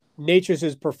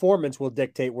 Necas' performance will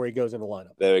dictate where he goes in the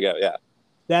lineup. There we go. Yeah.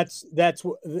 That's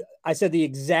I said the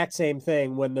exact same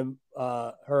thing when the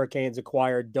Hurricanes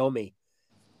acquired Domi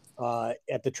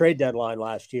at the trade deadline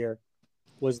last year,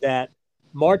 was that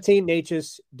Martin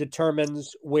Necas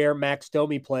determines where Max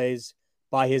Domi plays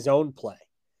by his own play.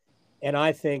 And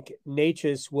I think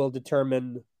Necas will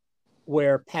determine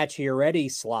where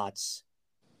Pacioretty slots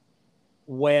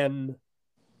when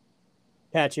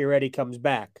Pacioretty comes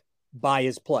back by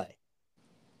his play.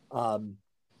 And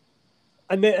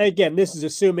then, again, this is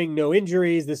assuming no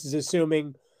injuries. This is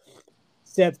assuming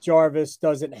Seth Jarvis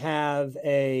doesn't have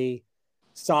a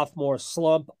sophomore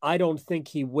slump. I don't think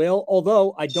he will,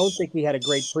 although I don't think he had a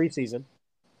great preseason.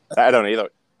 I don't either.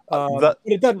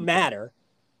 It doesn't matter.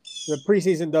 The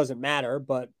preseason doesn't matter,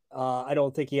 but I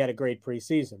don't think he had a great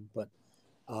preseason. But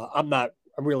I'm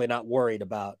really not worried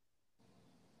about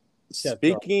Seth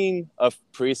Jarvis. Speaking of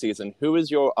preseason, who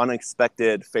is your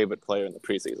unexpected favorite player in the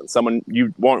preseason? Someone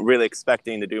you weren't really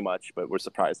expecting to do much, but were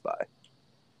surprised by.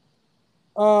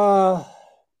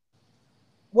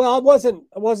 Well, I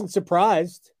wasn't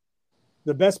surprised.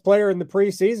 The best player in the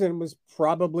preseason was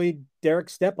probably Derek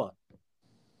Stepan.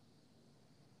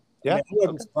 Yeah, I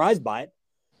wasn't surprised by it.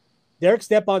 Derek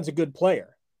Stepan's a good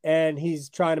player, and he's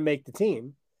trying to make the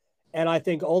team. And I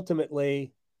think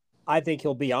ultimately,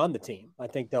 he'll be on the team. I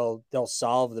think they'll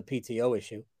solve the PTO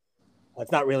issue.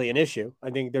 It's not really an issue.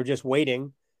 I think they're just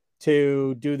waiting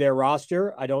to do their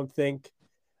roster. I don't think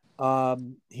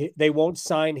they won't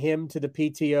sign him to the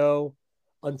PTO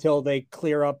until they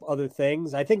clear up other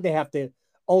things. I think they have to,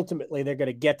 ultimately, they're going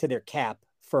to get to their cap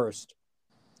first.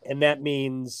 And that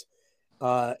means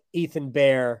Ethan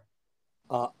Bear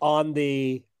on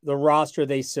the roster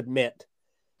they submit.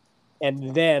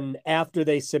 And then after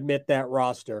they submit that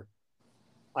roster,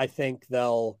 I think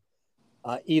they'll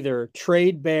either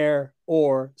trade Bear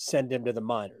or send him to the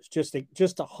minors. Just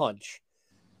a hunch.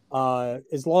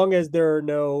 As long as there are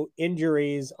no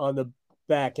injuries on the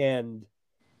back end,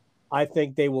 I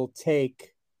think they will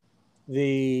take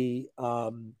they'll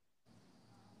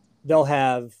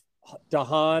have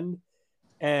Dahan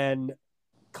and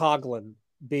Coughlin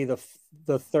be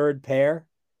the third pair,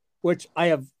 which I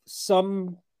have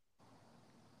some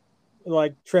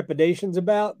trepidations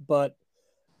about, but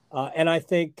and I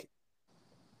think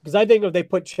if they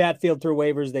put Chatfield through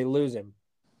waivers, they lose him.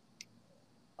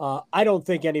 I don't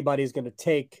think anybody's going to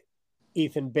take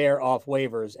Ethan Bear off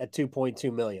waivers at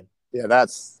 $2.2 million. Yeah,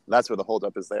 that's where the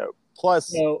holdup is there.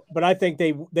 Plus, but I think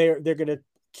they're going to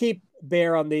keep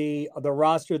Bear on the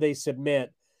roster they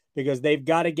submit because they've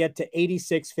got to get to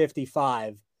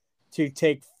 86.55 to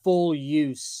take full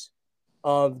use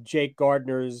of Jake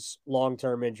Gardner's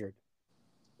long-term injured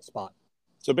spot.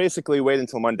 So basically, wait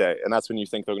until Monday, and that's when you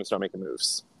think they're going to start making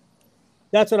moves.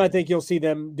 That's when I think you'll see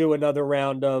them do another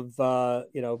round of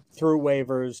through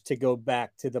waivers to go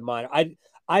back to the minor.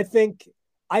 I think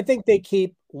they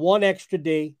keep one extra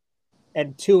D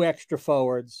and two extra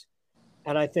forwards,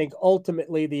 and I think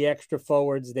ultimately the extra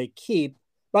forwards they keep.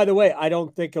 By the way, I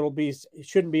don't think it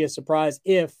shouldn't be a surprise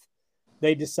if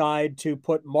they decide to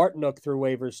put Martinook through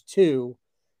waivers too,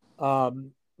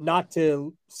 not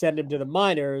to send him to the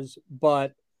minors,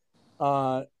 but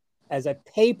as a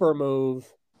paper move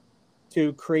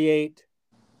to create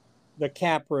the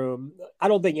cap room. I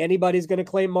don't think anybody's going to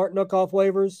claim Martinook off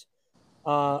waivers,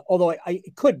 although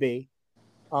it could be,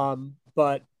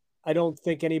 but I don't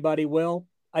think anybody will.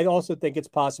 I also think it's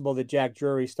possible that Jack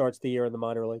Drury starts the year in the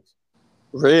minor leagues.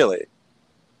 Really?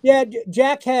 Yeah,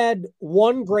 Jack had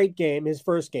one great game, his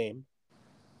first game.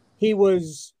 He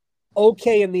was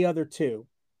okay in the other two.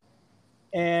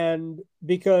 And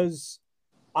because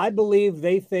I believe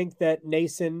they think that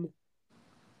Nason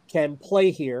can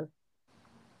play here,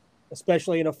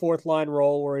 especially in a fourth line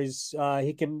role where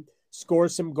he can score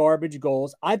some garbage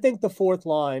goals. I think the fourth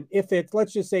line,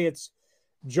 let's just say it's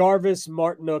Jarvis,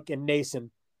 Martinook, and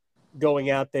Nason going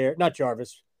out there, not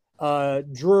Jarvis,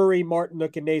 Drury,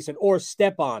 Martinook, and Nason, or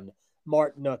Stepan,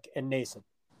 Martinook, and Nason.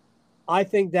 I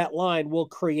think that line will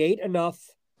create enough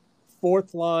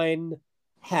fourth line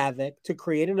havoc to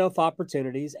create enough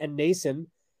opportunities, and Nason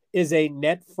is a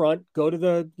net front, go to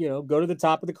the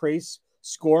top of the crease,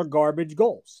 score garbage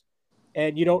goals.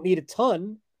 And you don't need a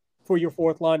ton for your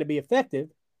fourth line to be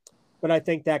effective, but I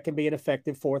think that can be an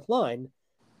effective fourth line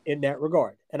in that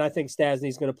regard. And I think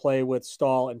Stastny's going to play with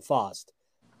Stahl and Fost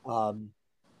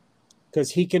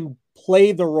because he can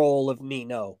play the role of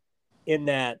Nino in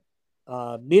that.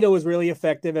 Nino was really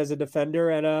effective as a defender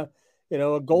and a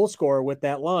goal scorer with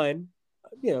that line,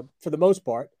 for the most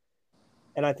part.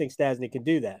 And I think Stastny can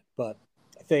do that. But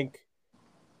I think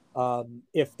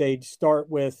if they start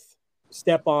with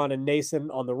Stepan and Nason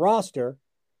on the roster,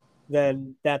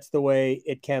 then that's the way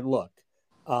it can look.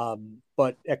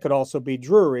 But it could also be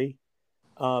Drury,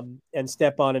 and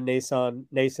Stepan and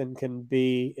Nason can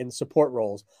be in support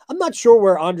roles. I'm not sure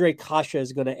where Andre Kasha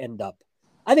is going to end up.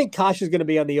 I think Kasha is going to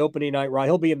be on the opening night, right?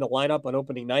 He'll be in the lineup on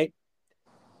opening night.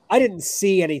 I didn't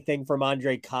see anything from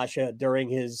Andre Kasha during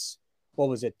his,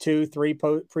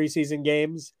 2-3 preseason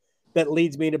games that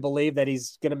leads me to believe that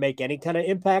he's going to make any kind of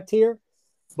impact here.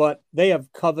 But they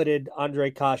have coveted Andre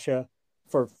Kasha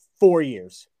for 4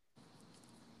 years.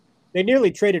 They nearly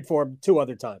traded for him 2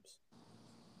 other times.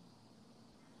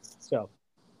 So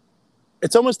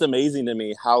it's almost amazing to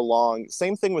me how long.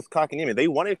 Same thing with Kotkaniemi. They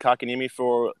wanted Kotkaniemi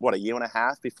for a year and a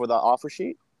half before the offer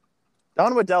sheet.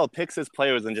 Don Waddell picks his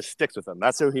players and just sticks with them.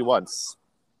 That's who he wants.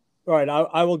 All right,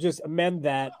 I will just amend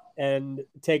that and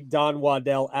take Don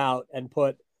Waddell out and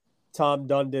put Tom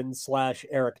Dundon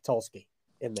 / Eric Tulsky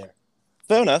in there.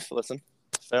 Fair enough. Listen,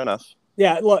 fair enough.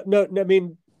 Yeah, look, no, I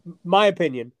mean, my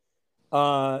opinion,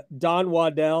 Don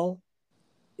Waddell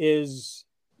is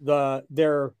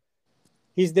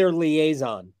he's their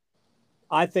liaison.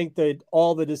 I think that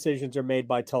all the decisions are made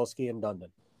by Tulsky and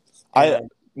Dundon.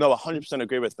 No, 100%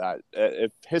 agree with that.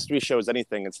 If history shows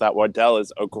anything, it's that Waddell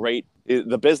is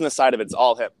the business side of it's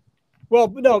all him. Well,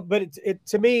 no, but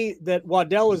to me, that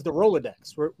Waddell is the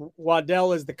Rolodex.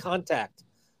 Waddell is the contact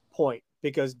point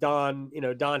because Don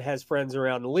has friends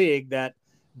around the league that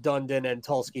Dundon and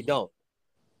Tulsky don't.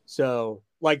 So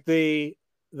like the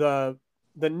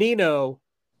Nino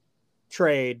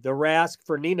trade, the Rask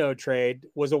for Nino trade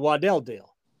was a Waddell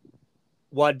deal.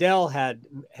 Waddell had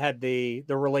the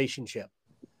relationship,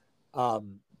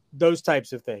 those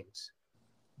types of things.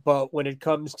 But when it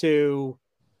comes to,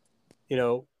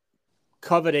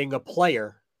 coveting a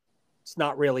player, it's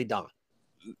not really Don.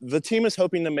 The team is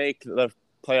hoping to make the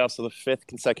playoffs for the 5th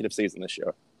consecutive season this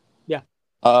year. Yeah.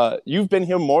 You've been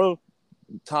here more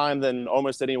time than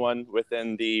almost anyone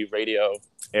within the radio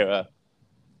era.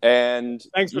 And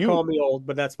thanks for calling me old,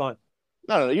 but that's fine.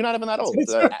 No, you're not even that old,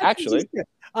 actually.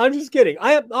 I'm just kidding.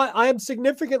 I am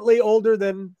significantly older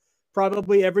than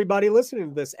probably everybody listening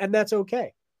to this, and that's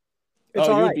okay. It's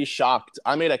all right. You'd be shocked.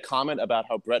 I made a comment about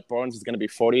how Brett Barnes is going to be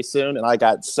 40 soon, and I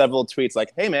got several tweets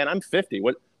like, "Hey, man, I'm 50.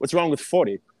 What's wrong with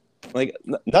 40?" Like,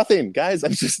 nothing, guys.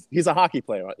 He's a hockey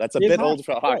player. That's a bit old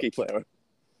for a hockey player.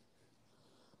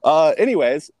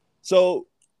 Anyways, so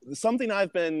something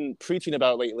I've been preaching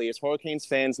about lately is Hurricanes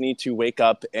fans need to wake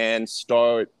up and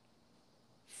start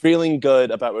feeling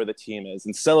good about where the team is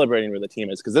and celebrating where the team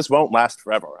is, because this won't last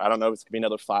forever. I don't know if it's going to be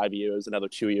another 5 years, another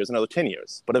 2 years, another 10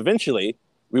 years. But eventually,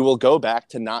 we will go back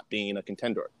to not being a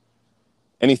contender.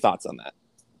 Any thoughts on that?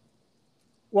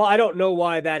 Well, I don't know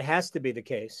why that has to be the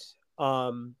case.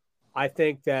 I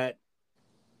think that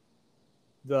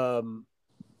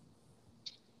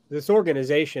this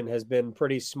organization has been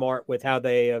pretty smart with how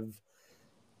they have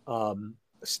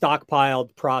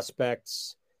stockpiled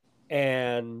prospects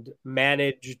and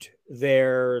managed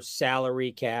their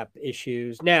salary cap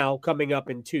issues. Now, coming up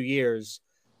in 2 years,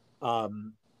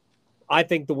 I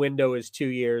think the window is 2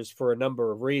 years for a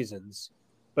number of reasons,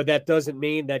 but that doesn't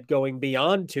mean that going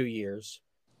beyond 2 years,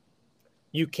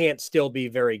 you can't still be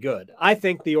very good. I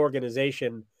think the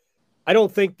organization, I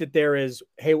don't think that there is,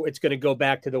 hey, it's going to go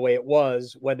back to the way it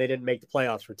was when they didn't make the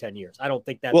playoffs for 10 years. I don't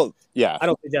think that's, I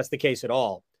don't think that's the case at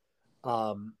all.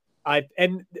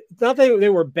 And not that they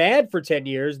were bad for 10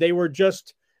 years. They were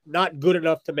just not good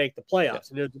enough to make the playoffs.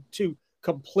 And they're two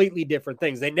completely different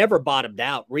things. They never bottomed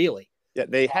out, really. Yeah,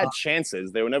 they had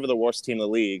chances. They were never the worst team in the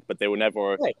league, but they were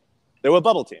never they were a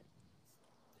bubble team.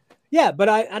 Yeah, but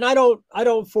I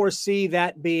don't foresee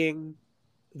that being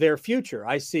their future.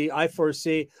 I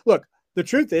foresee. Look, the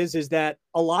truth is that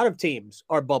a lot of teams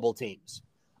are bubble teams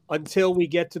until we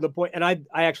get to the point. And I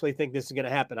actually think this is going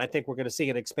to happen. I think we're going to see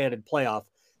an expanded playoff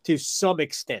to some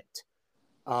extent,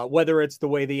 whether it's the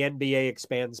way the NBA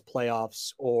expands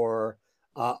playoffs or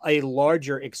a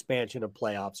larger expansion of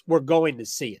playoffs. We're going to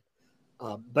see it.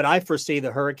 But I foresee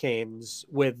the Hurricanes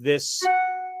with this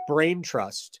brain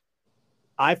trust.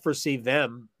 I foresee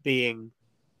them being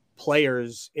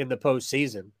players in the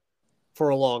postseason for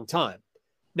a long time.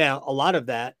 Now, a lot of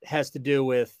that has to do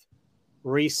with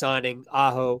re-signing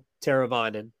Aho,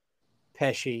 Teravainen,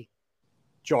 Pesce,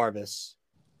 Jarvis,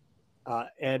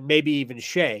 and maybe even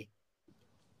Shea.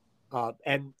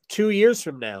 And 2 years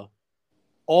from now,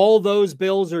 all those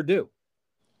bills are due.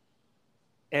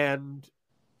 And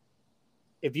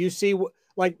if you see,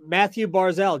 like Matthew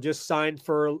Barzal just signed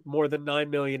for more than $9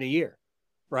 million a year,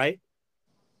 right?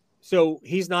 So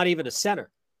he's not even a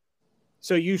center.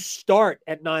 So you start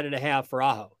at 9.5 for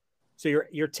Aho. So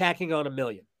you're tacking on $1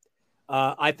 million.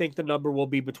 I think the number will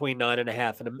be between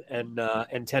 9.5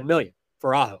 and 10 million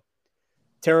for Aho.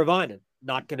 Teravainen,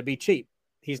 not going to be cheap.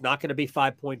 He's not going to be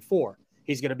 5.4.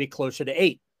 He's going to be closer to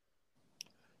 8.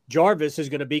 Jarvis is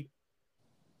going to be,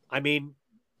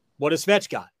 what does Svetch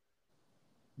got?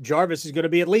 Jarvis is going to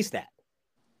be at least that.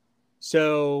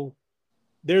 So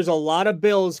there's a lot of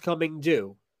bills coming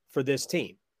due for this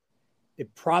team.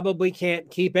 It probably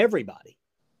can't keep everybody.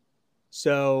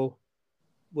 So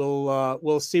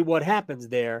we'll see what happens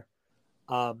there.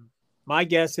 My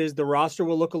guess is the roster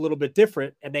will look a little bit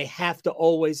different, and they have to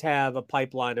always have a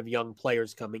pipeline of young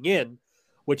players coming in,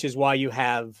 which is why you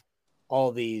have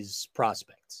all these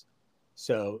prospects.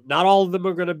 So not all of them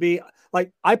are going to be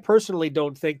like, I personally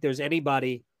don't think there's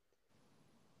anybody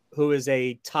who is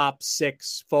a top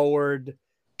 6 forward,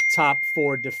 top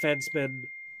 4 defenseman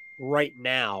right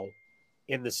now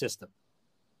in the system.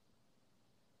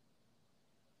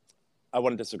 I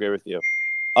wouldn't disagree with you.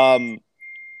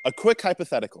 A quick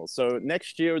hypothetical. So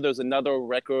next year, there's another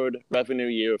record revenue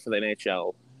year for the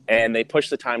NHL, and they push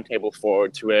the timetable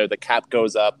forward to where the cap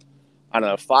goes up, I don't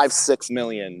know, 5-6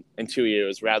 million in 2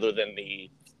 years rather than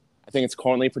I think it's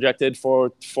currently projected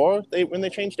for 4 when they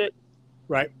changed it.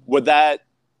 Right. Would that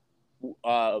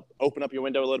open up your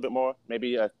window a little bit more?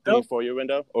 Maybe a 3-4 year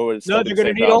window? Or would it no, they're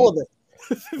going to need all of it.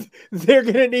 They're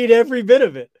going to need every bit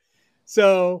of it.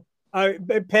 So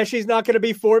Pesci's not going to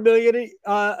be $4 million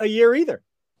a year either.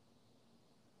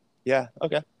 Yeah.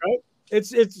 Okay. Right.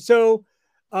 It's so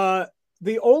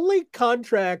the only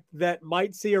contract that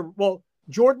might see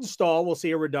Jordan Staal will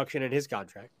see a reduction in his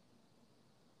contract.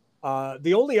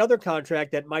 The only other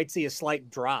contract that might see a slight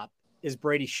drop is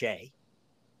Brady Shea,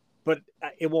 but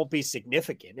it won't be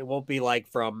significant. It won't be like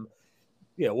from,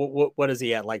 what is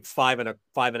he at? Like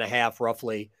 5.5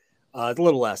 roughly. A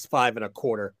little less,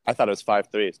 5.25. I thought it was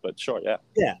 5.3, but sure, yeah.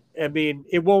 Yeah, I mean,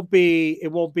 it won't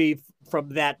be from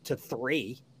that to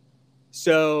 3.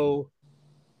 So,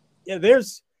 yeah,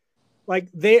 there's like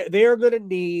they are going to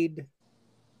need,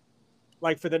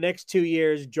 like, for the next 2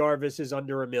 years, Jarvis is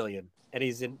under $1 million and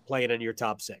he's playing in your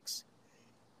top 6.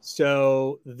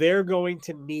 So they're going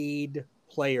to need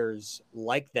players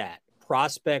like that,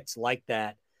 prospects like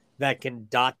that can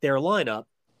dot their lineup,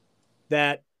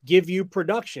 that give you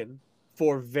production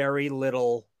for very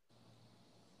little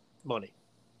money.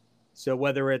 So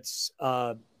whether it's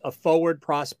a forward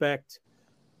prospect,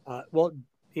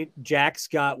 Jack's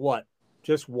got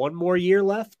just one more year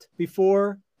left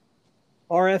before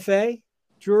RFA,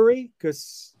 Drury,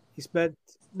 because he spent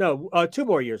 2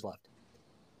 more years left.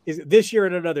 Is this year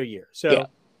and another year? So,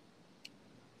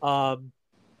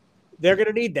 they're going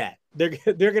to need that. They're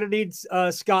going to need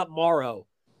Scott Morrow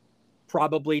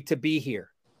probably to be here.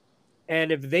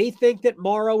 And if they think that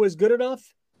Morrow is good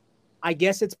enough, I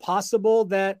guess it's possible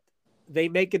that they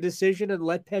make a decision and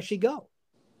let Pesce go.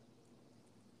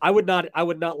 I would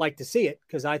not like to see it,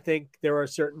 because I think there are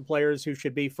certain players who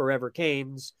should be forever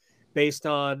Canes based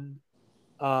on,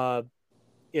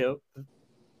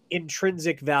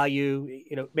 intrinsic value,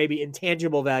 maybe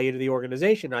intangible value to the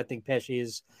organization. I think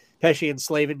Pesce and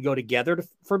Slavin go together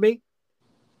for me.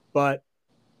 But,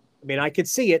 I mean, I could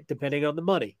see it depending on the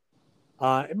money.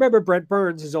 Remember, Brent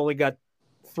Burns has only got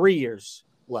 3 years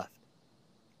left.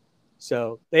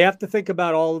 So they have to think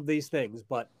about all of these things.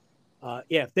 But,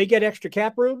 if they get extra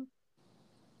cap room,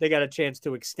 they got a chance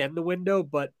to extend the window.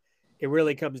 But it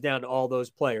really comes down to all those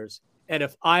players. And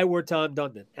if I were Tom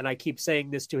Dundon, and I keep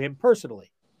saying this to him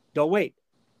personally, don't wait.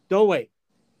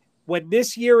 When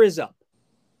this year is up,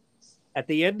 at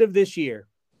the end of this year,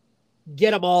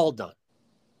 get them all done.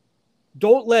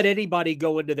 Don't let anybody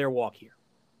go into their walk year.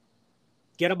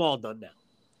 Get them all done now,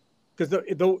 because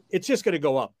it's just going to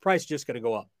go up. Price is just going to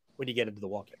go up when you get into the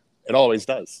walk year. It always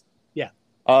does. Yeah.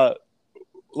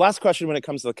 Last question when it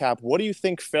comes to the cap. What do you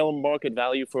think film market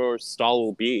value for Staal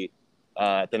will be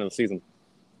at the end of the season?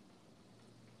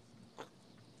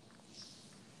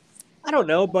 I don't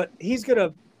know, but he's going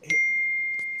to,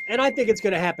 and I think it's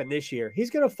going to happen this year.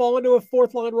 He's going to fall into a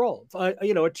fourth line role,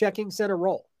 a checking center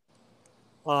role.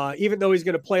 Even though he's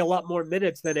going to play a lot more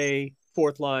minutes than a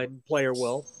fourth line player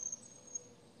will.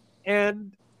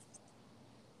 And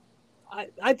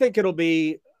I think it'll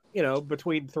be,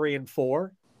 between 3 and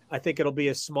 4. I think it'll be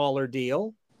a smaller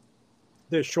deal,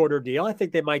 the shorter deal. I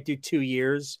think they might do 2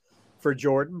 years for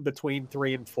Jordan between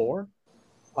 3 and 4.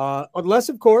 Unless,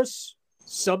 of course,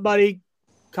 somebody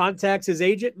contacts his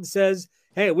agent and says,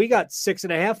 hey, we got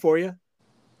 6.5 for you.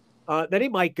 Then he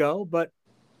might go, but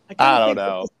I don't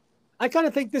know. I kind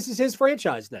of think this is his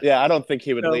franchise now. Yeah, I don't think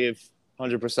he would leave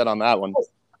 100% on that one.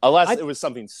 Unless it was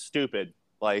something stupid,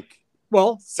 like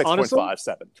 6.5,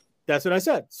 7. That's what I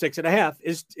said. 6.5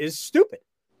 is stupid.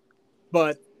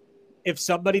 But if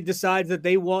somebody decides that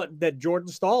they want that Jordan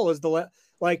Staal is I'll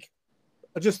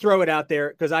just throw it out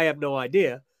there because I have no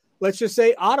idea. Let's just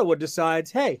say Ottawa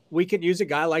decides, hey, we can use a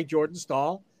guy like Jordan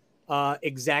Staal,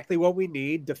 exactly what we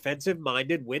need,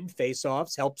 defensive-minded, win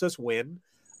faceoffs, helps us win.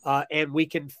 And we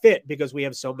can fit, because we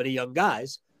have so many young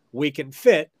guys, we can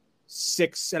fit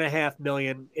 $6.5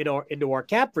 million into our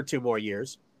cap for 2 more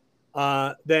years.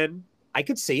 Then I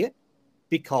could see it,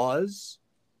 because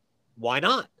why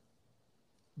not?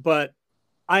 But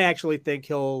I actually think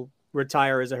he'll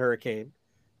retire as a Hurricane,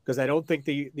 because I don't think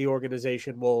the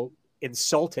organization will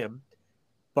insult him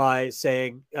by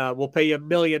saying, we'll pay you $1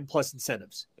 million plus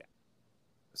incentives. Yeah.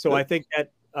 So I think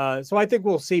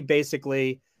we'll see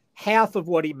basically half of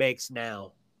what he makes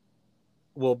now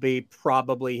will be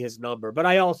probably his number. But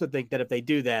I also think that if they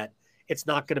do that, it's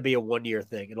not going to be a 1-year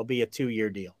thing. It'll be a 2-year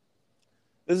deal.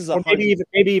 This is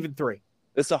maybe even 3.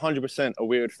 This is 100% a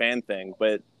weird fan thing,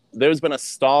 but there's been a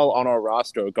Staal on our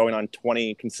roster going on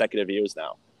 20 consecutive years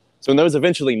now. So when there's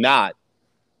eventually not,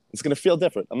 it's going to feel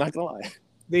different. I'm not going to lie.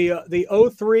 The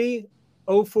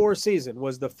 03-04 season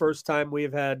was the first time we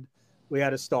had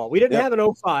a Staal. We didn't have an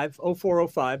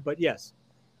 04-05, but yes.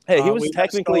 Hey, he was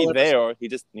technically there. He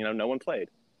just, no one played.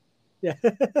 Yeah.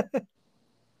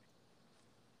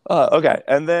 Okay.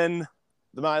 And then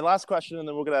My last question, and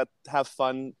then we're going to have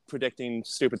fun predicting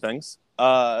stupid things.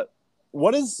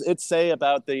 What does it say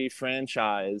about the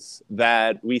franchise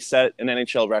that we set an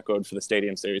NHL record for the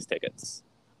Stadium Series tickets?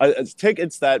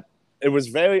 Tickets that it was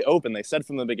very open. They said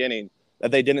from the beginning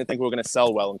that they didn't think we were going to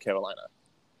sell well in Carolina.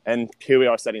 And here we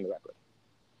are setting the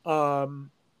record.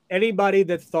 Anybody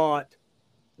that thought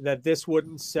that this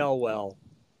wouldn't sell well,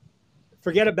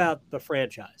 forget about the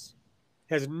franchise.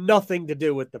 It has nothing to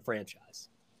do with the franchise.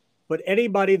 But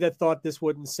anybody that thought this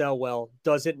wouldn't sell well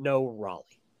doesn't know Raleigh.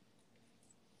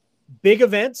 Big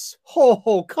events?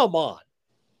 Oh, come on.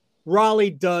 Raleigh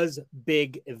does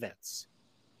big events.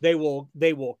 They will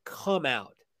come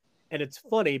out. And it's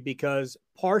funny because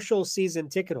partial season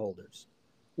ticket holders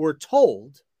were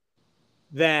told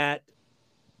that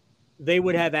they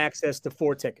would have access to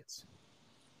 4 tickets.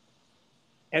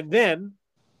 And then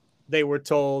they were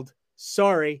told,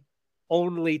 sorry,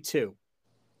 only 2.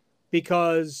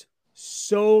 Because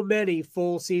so many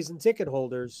full season ticket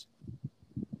holders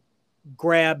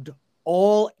grabbed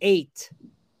all 8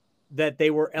 that they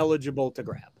were eligible to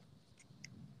grab.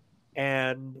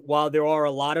 And while there are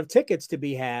a lot of tickets to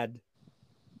be had,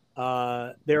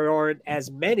 there aren't as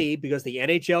many because the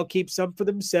NHL keeps some for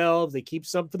themselves. They keep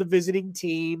some for the visiting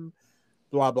team,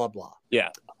 blah, blah, blah. Yeah.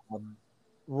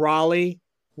 Raleigh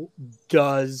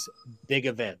does big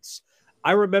events.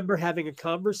 I remember having a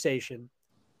conversation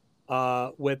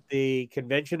with the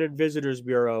Convention and Visitors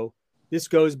Bureau. This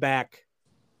goes back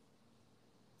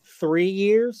 3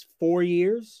 years, 4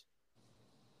 years.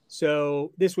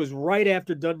 So this was right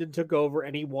after Dundon took over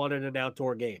and he wanted an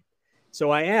outdoor game. So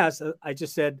I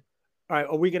just said, all right,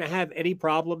 are we going to have any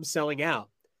problems selling out?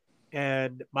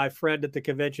 And my friend at the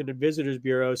Convention and Visitors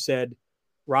Bureau said,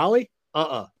 Raleigh?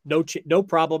 No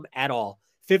problem at all.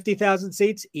 50,000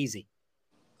 seats, easy.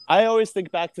 I always think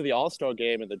back to the All-Star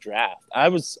game and the draft. I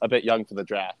was a bit young for the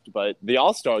draft, but the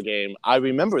All-Star game, I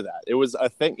remember that. It was a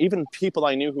thing. Even people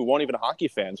I knew who weren't even hockey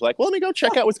fans were like, well, let me go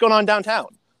check out what's going on downtown.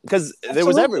 Because it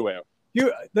was everywhere.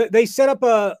 They set up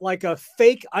a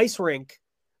fake ice rink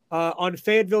on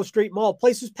Fayetteville Street Mall.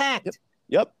 Place was packed.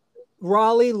 Yep.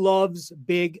 Raleigh loves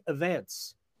big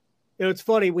events. You know, it's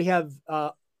funny. We have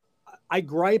I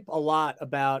gripe a lot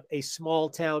about a small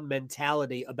town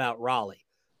mentality about Raleigh,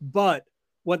 but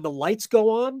when the lights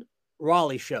go on,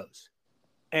 Raleigh shows,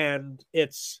 and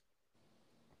it's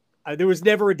there was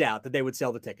never a doubt that they would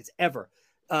sell the tickets ever.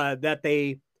 That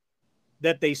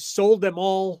they sold them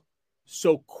all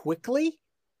so quickly.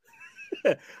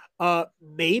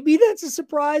 Maybe that's a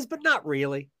surprise, but not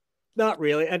really. Not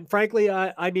really. And frankly,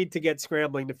 I need to get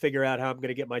scrambling to figure out how I'm going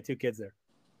to get my 2 kids there.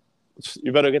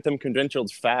 You better get them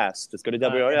credentialed fast. Just go to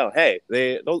WRL. Hey,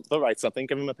 they'll write something.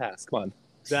 Give them a pass. Come on.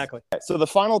 Exactly. So the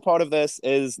final part of this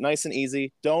is nice and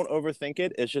easy. Don't overthink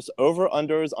it. It's just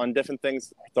over-unders on different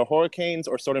things the Hurricanes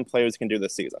or certain players can do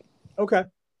this season. Okay.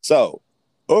 So,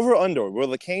 over-under. Will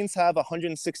the Canes have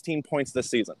 116 points this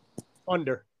season?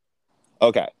 Under.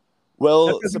 Okay. Well,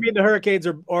 that doesn't mean the Hurricanes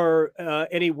are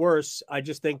any worse. I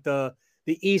just think the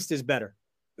East is better.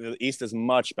 The East is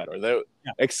much better.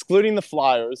 Excluding the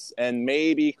Flyers and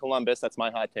maybe Columbus. That's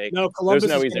my hot take. No, Columbus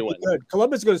There's no is easy win. good.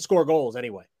 Columbus is going to score goals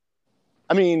anyway.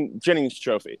 I mean, Jennings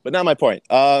Trophy, but not my point.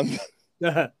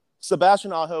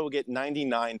 Sebastian Aho will get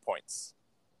 99 points.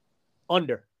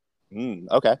 Under.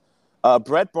 Okay.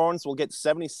 Brett Barnes will get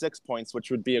 76 points, which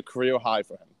would be a career high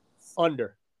for him.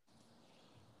 Under.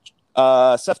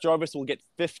 Seth Jarvis will get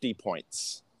 50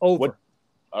 points. Over.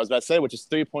 I was about to say, which is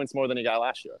 3 points more than he got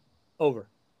last year. Over.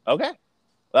 Okay.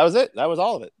 That was it. That was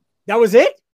all of it. That was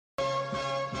it?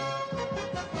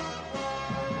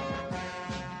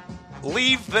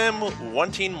 Leave them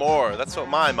wanting more. That's what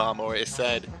my mom always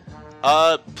said.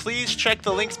 Please check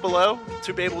the links below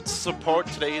to be able to support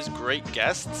today's great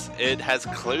guests. It has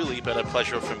clearly been a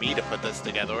pleasure for me to put this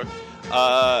together.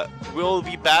 We'll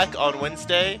be back on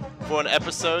Wednesday for an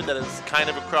episode that is kind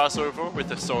of a crossover with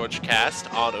the Sorge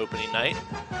Cast on opening night.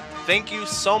 Thank you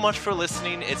so much for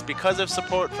listening. It's because of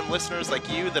support from listeners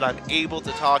like you that I'm able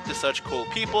to talk to such cool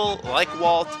people like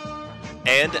Walt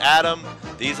and Adam.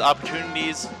 These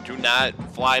opportunities do not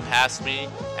fly past me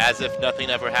as if nothing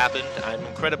ever happened. I'm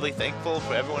incredibly thankful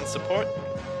for everyone's support.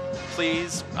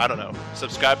 Please,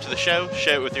 subscribe to the show,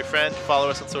 share it with your friend, follow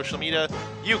us on social media.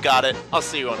 You got it. I'll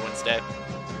see you on Wednesday.